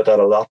 think about that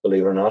a lot,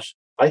 believe it or not.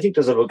 I think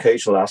there's a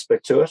vocational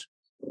aspect to it.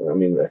 I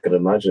mean, I can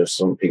imagine if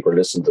some people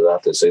listen to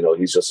that, they say, no,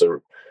 he's just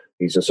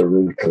he's just a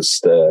ruthless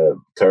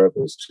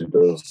therapist who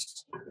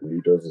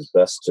does his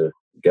best to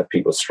get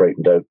people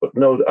straightened out. But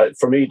no,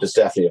 for me, there's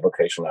definitely a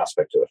vocational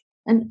aspect to it.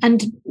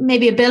 And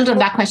maybe a build on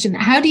that question.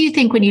 How do you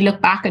think, when you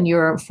look back on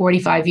your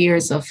 45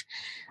 years of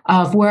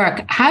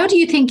work, how do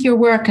you think your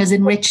work has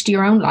enriched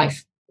your own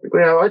life?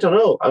 Well, I don't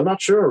know. I'm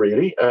not sure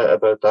really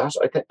about that.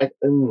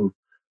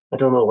 I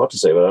don't know what to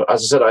say. But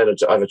as I said,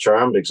 I have a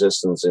charmed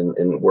existence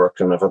in work,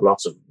 and I've had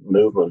lots of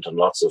movement and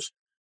lots of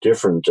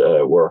different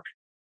work.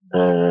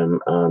 And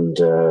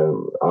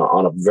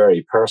on a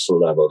very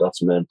personal level,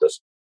 that's meant that,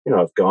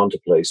 I've gone to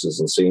places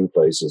and seen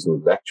places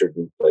and lectured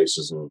in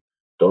places and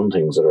done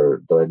things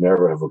that I'd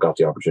never have got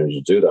the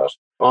opportunity to do that.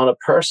 On a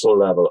personal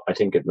level, I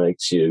think it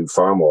makes you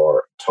far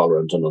more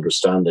tolerant and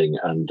understanding,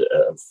 and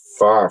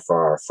far,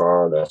 far,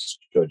 far less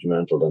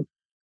judgmental than,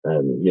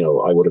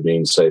 I would have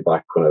been, say,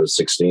 back when I was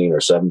 16 or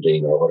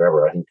 17 or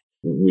whatever. I think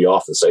we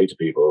often say to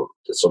people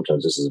that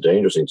sometimes this is a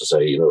dangerous thing to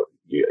say,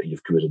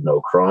 you've committed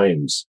no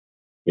crimes,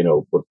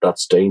 but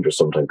that's dangerous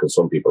sometimes because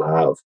some people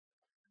have.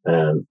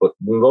 But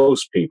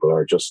most people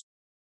are just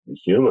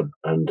human,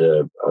 and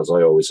as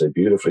I always say,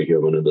 beautifully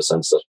human, in the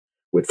sense that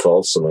with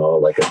faults and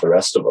all, like the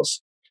rest of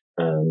us.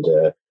 And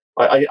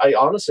I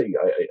honestly,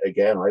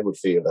 I would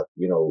feel that,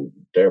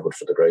 there but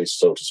for the grace,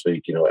 so to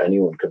speak,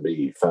 anyone can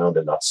be found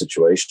in that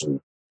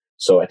situation.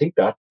 So I think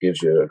that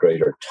gives you a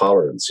greater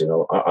tolerance.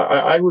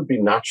 I would be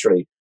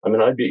naturally,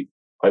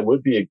 I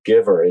would be a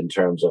giver in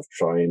terms of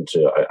trying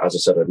to, as I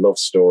said, I love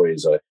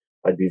stories.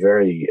 I'd be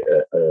very,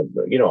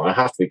 I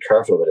have to be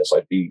careful with this.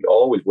 I'd be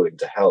always willing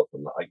to help,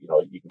 and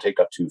you can take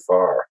that too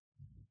far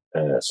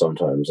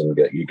sometimes, and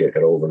you get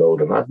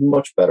overloaded. And I have a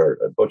much better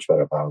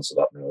balance of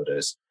that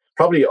nowadays.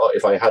 Probably,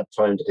 if I had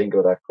time to think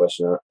about that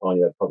question,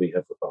 Anya, I'd probably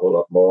have a whole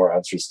lot more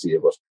answers to you.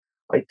 But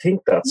I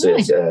think that's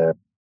it.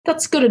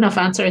 That's a good enough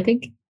answer, I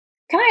think.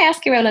 Can I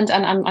ask you, Roland,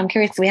 and I'm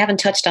curious, we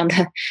haven't touched on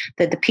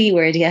the P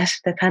word yet,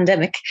 the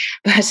pandemic,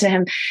 but,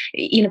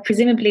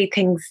 presumably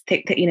things,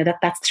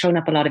 that's thrown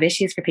up a lot of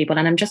issues for people.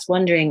 And I'm just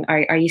wondering,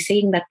 are you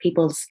seeing that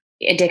people's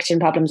addiction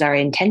problems are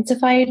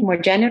intensified more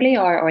generally,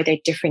 or are there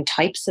different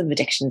types of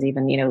addictions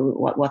even,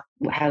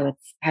 how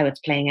it's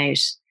playing out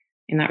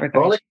in that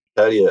regard? All I can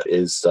tell you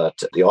is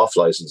that the off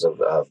license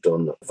have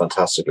done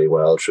fantastically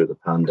well through the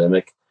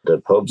pandemic. The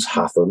pubs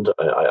happened.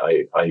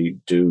 I'd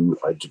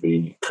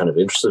be kind of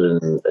interested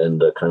in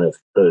the kind of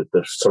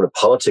the sort of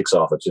politics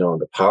of it,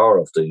 and the power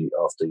of the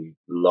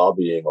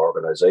lobbying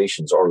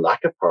organisations, or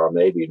lack of power.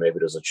 Maybe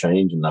there's a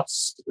change in that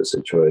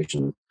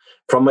situation.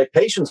 From my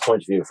patient's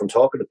point of view, from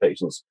talking to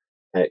patients,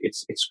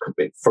 it's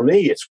for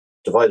me, it's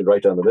divided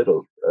right down the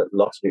middle.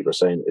 Lots of people are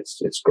saying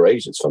it's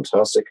great, it's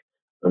fantastic,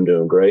 I'm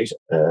doing great.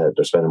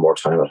 They're spending more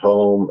time at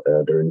home.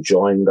 They're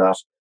enjoying that.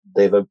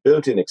 They have a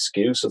built-in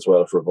excuse as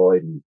well for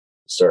avoiding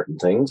certain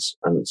things,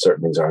 and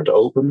certain things aren't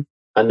open.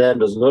 And then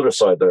there's another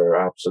side that are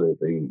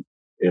absolutely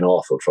in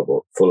awful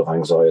trouble, full of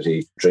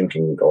anxiety,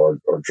 drinking or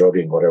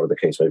drugging, whatever the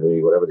case may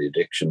be, whatever the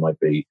addiction might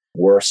be,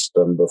 worse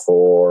than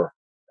before,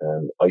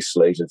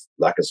 isolated,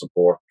 lack of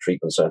support.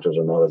 Treatment centres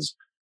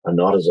are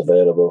not as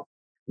available,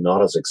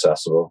 not as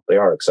accessible. They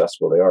are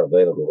accessible, they are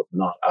available, but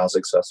not as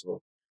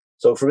accessible.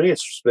 So for me,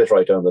 it's split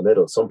right down the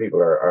middle. Some people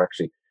are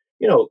actually,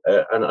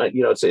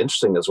 it's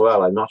interesting as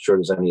well. I'm not sure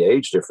there's any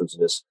age difference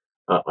in this.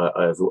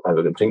 I've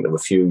been thinking of a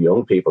few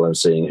young people I'm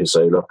seeing who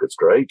say, look, it's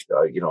great.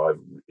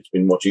 It's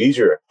been much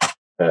easier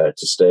to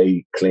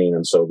stay clean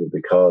and sober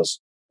because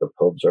the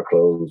pubs are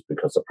closed,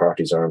 because the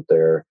parties aren't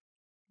there.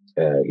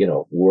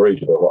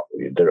 Worried about what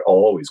they're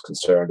always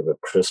concerned about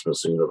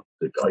Christmas.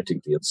 I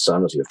think the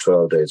insanity of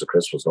 12 days of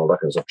Christmas and all that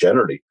kind of stuff.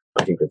 Generally,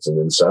 I think it's an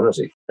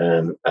insanity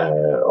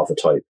of a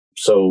type.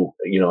 So,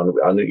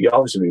 and you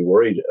obviously be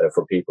worried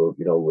for people,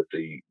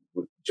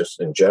 just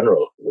in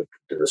general, with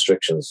the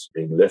restrictions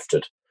being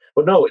lifted.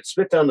 But no, it's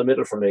split down the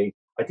middle for me.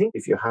 I think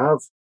if you have,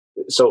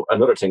 so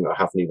another thing I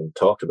haven't even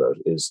talked about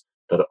is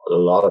that a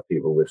lot of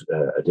people with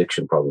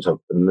addiction problems have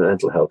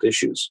mental health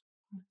issues,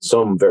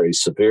 some very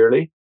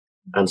severely,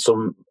 and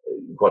some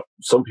what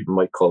some people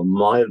might call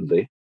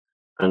mildly.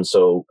 And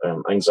so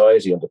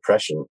anxiety and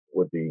depression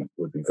would be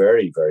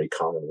very, very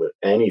common with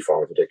any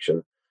form of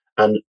addiction.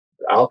 And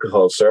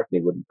alcohol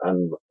certainly would,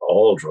 and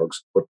all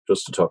drugs, but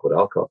just to talk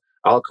about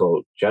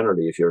alcohol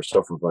generally, if you're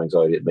suffering from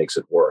anxiety, it makes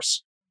it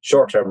worse.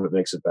 Short term, it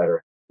makes it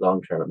better.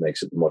 Long term, it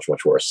makes it much,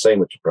 much worse. Same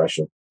with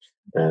depression.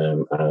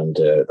 And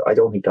I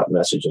don't think that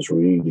message is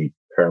really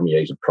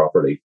permeated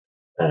properly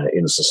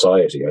in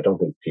society. I don't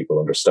think people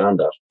understand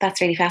that.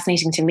 That's really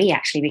fascinating to me,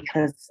 actually,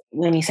 because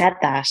when you said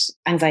that,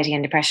 anxiety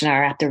and depression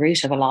are at the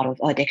root of a lot of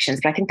addictions,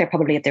 but I think they're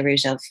probably at the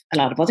root of a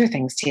lot of other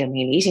things too. I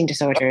mean, eating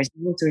disorders,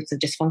 all sorts of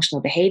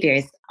dysfunctional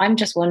behaviours. I'm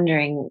just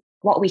wondering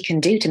what we can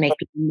do to make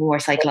people more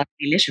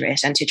psychologically literate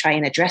and to try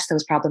and address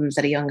those problems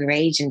at a younger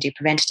age and do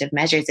preventative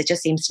measures. It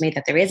just seems to me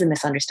that there is a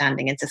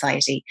misunderstanding in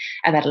society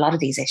about a lot of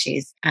these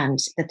issues, and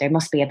that there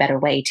must be a better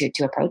way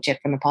to approach it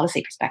from a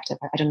policy perspective.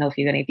 I don't know if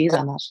you have any views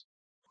on that.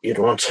 You'd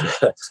want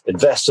to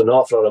invest an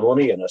awful lot of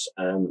money in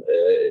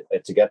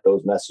it to get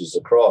those messages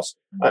across.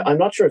 I'm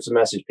not sure it's a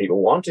message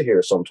people want to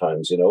hear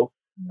sometimes,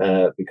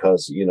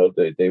 because,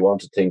 they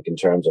want to think in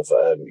terms of,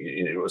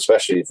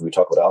 especially if we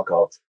talk about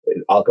alcohol.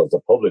 Alcohol's a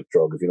public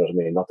drug, if you know what I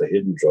mean, not the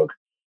hidden drug,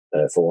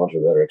 for want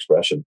of a better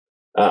expression.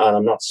 And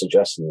I'm not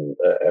suggesting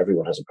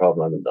everyone has a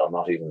problem. I'm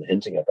not even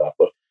hinting at that.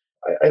 But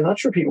I'm not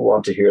sure people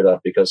want to hear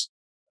that, because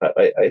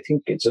I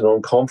think it's an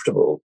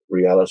uncomfortable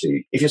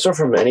reality. If you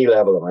suffer from any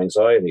level of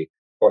anxiety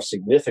or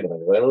significant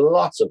anxiety, and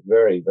lots of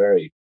very,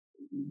 very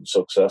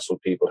successful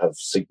people have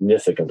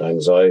significant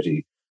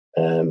anxiety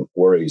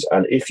worries.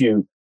 And if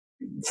you,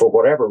 for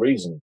whatever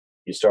reason,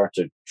 you start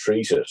to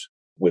treat it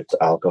with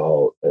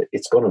alcohol,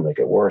 it's going to make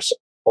it worse,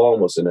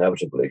 almost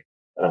inevitably.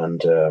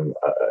 And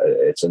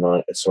it's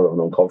sort of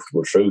an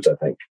uncomfortable truth, I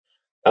think.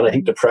 And I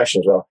think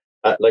depression as well.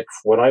 Like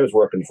when I was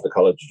working for the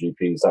College of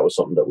GPs, that was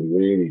something that we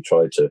really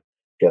tried to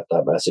get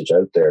that message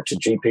out there to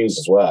GPs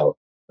as well,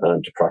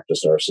 and to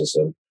practice nurses,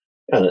 and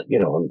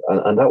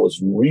that was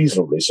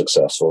reasonably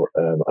successful.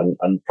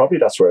 And probably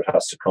that's where it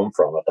has to come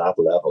from, at that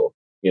level.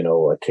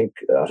 I think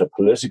at a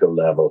political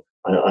level,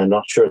 I'm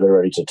not sure they're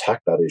ready to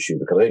attack that issue,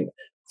 because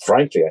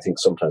frankly, I think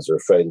sometimes they're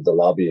afraid of the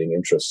lobbying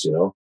interests,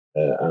 and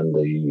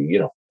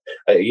the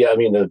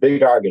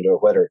big argument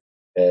of whether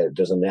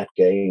there's a net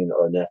gain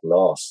or a net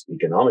loss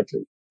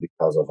economically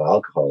because of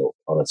alcohol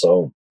on its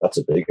own. That's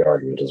a big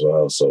argument as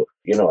well. So,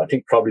 I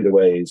think probably the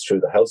way is through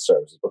the health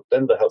services, but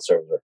then the health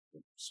services are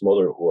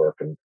smothered at work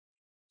and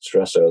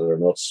stressed out of their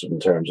nuts in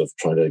terms of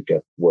trying to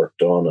get work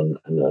done.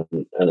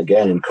 And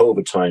again, in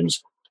COVID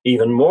times,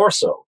 even more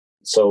so.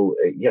 So,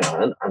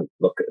 and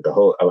look,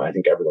 I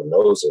think everyone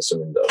knows this. I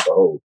mean, the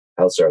whole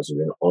health service has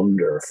been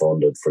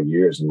underfunded for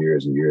years and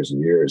years and years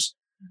and years.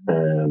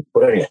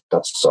 But anyway,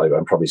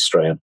 I'm probably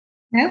straying.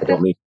 Yeah. I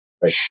don't mean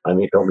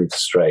to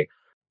stray.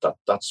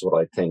 That's what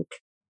I think.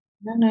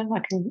 No,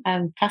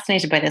 I'm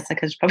fascinated by this. I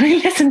could probably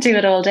listen to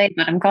it all day,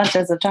 but I'm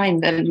conscious of time.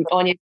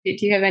 Anya, do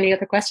you have any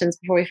other questions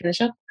before we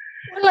finish up?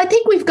 Well, I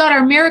think we've got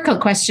our miracle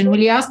question. Will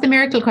you ask the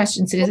miracle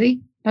question,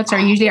 Susie? That's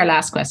usually our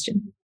last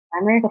question.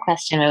 Our miracle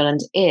question, Roland,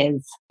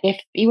 is if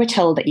you were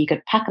told that you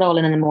could pack it all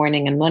in the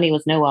morning and money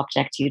was no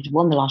object, you'd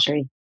won the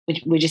lottery,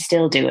 would you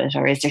still do it?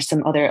 Or is there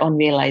some other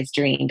unrealized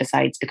dream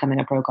besides becoming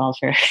a pro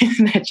golfer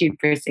that you'd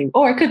pursue?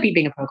 Or it could be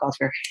being a pro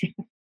golfer.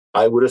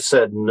 I would have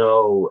said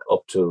no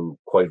up to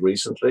quite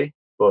recently.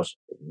 But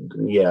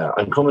yeah,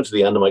 I'm coming to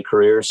the end of my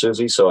career,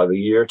 Susie, so I have a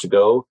year to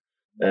go,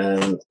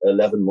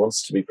 11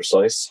 months to be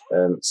precise.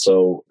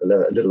 So a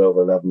little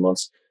over 11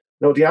 months.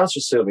 No, the answer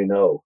would still be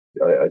no.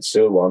 I'd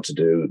still want to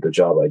do the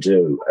job I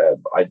do.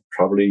 I'd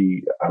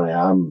probably, and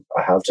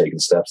I have taken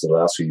steps in the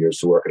last few years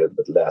to work a little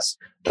bit less.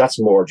 That's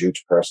more due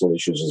to personal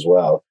issues as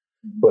well.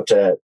 But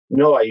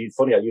no, I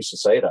used to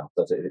say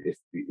that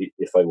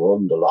if I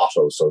won the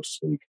lotto, so to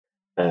speak,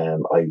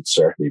 I'd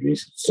certainly be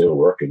still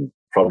working.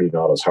 Probably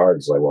not as hard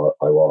as I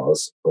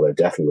was, but I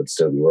definitely would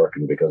still be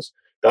working, because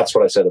that's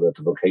what I said about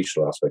the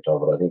vocational aspect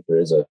of it. I think there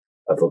is a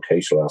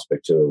vocational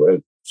aspect to it,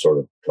 without sort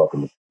of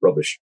talking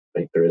rubbish. I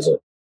think there is a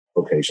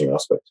vocational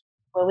aspect.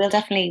 Well, we'll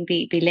definitely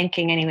be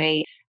linking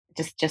anyway,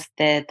 just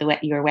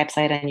your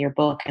website and your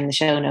book and the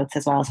show notes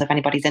as well. So if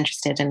anybody's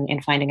interested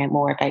in finding out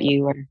more about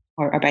you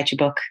or about your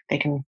book, they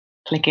can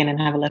click in and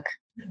have a look.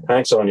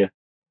 Thanks, Anya.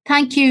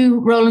 Thank you,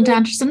 Roland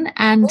Anderson.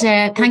 And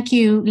thank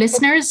you,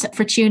 listeners,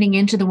 for tuning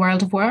into The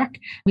World of Work.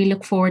 We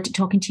look forward to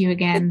talking to you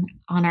again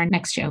on our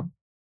next show.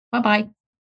 Bye-bye.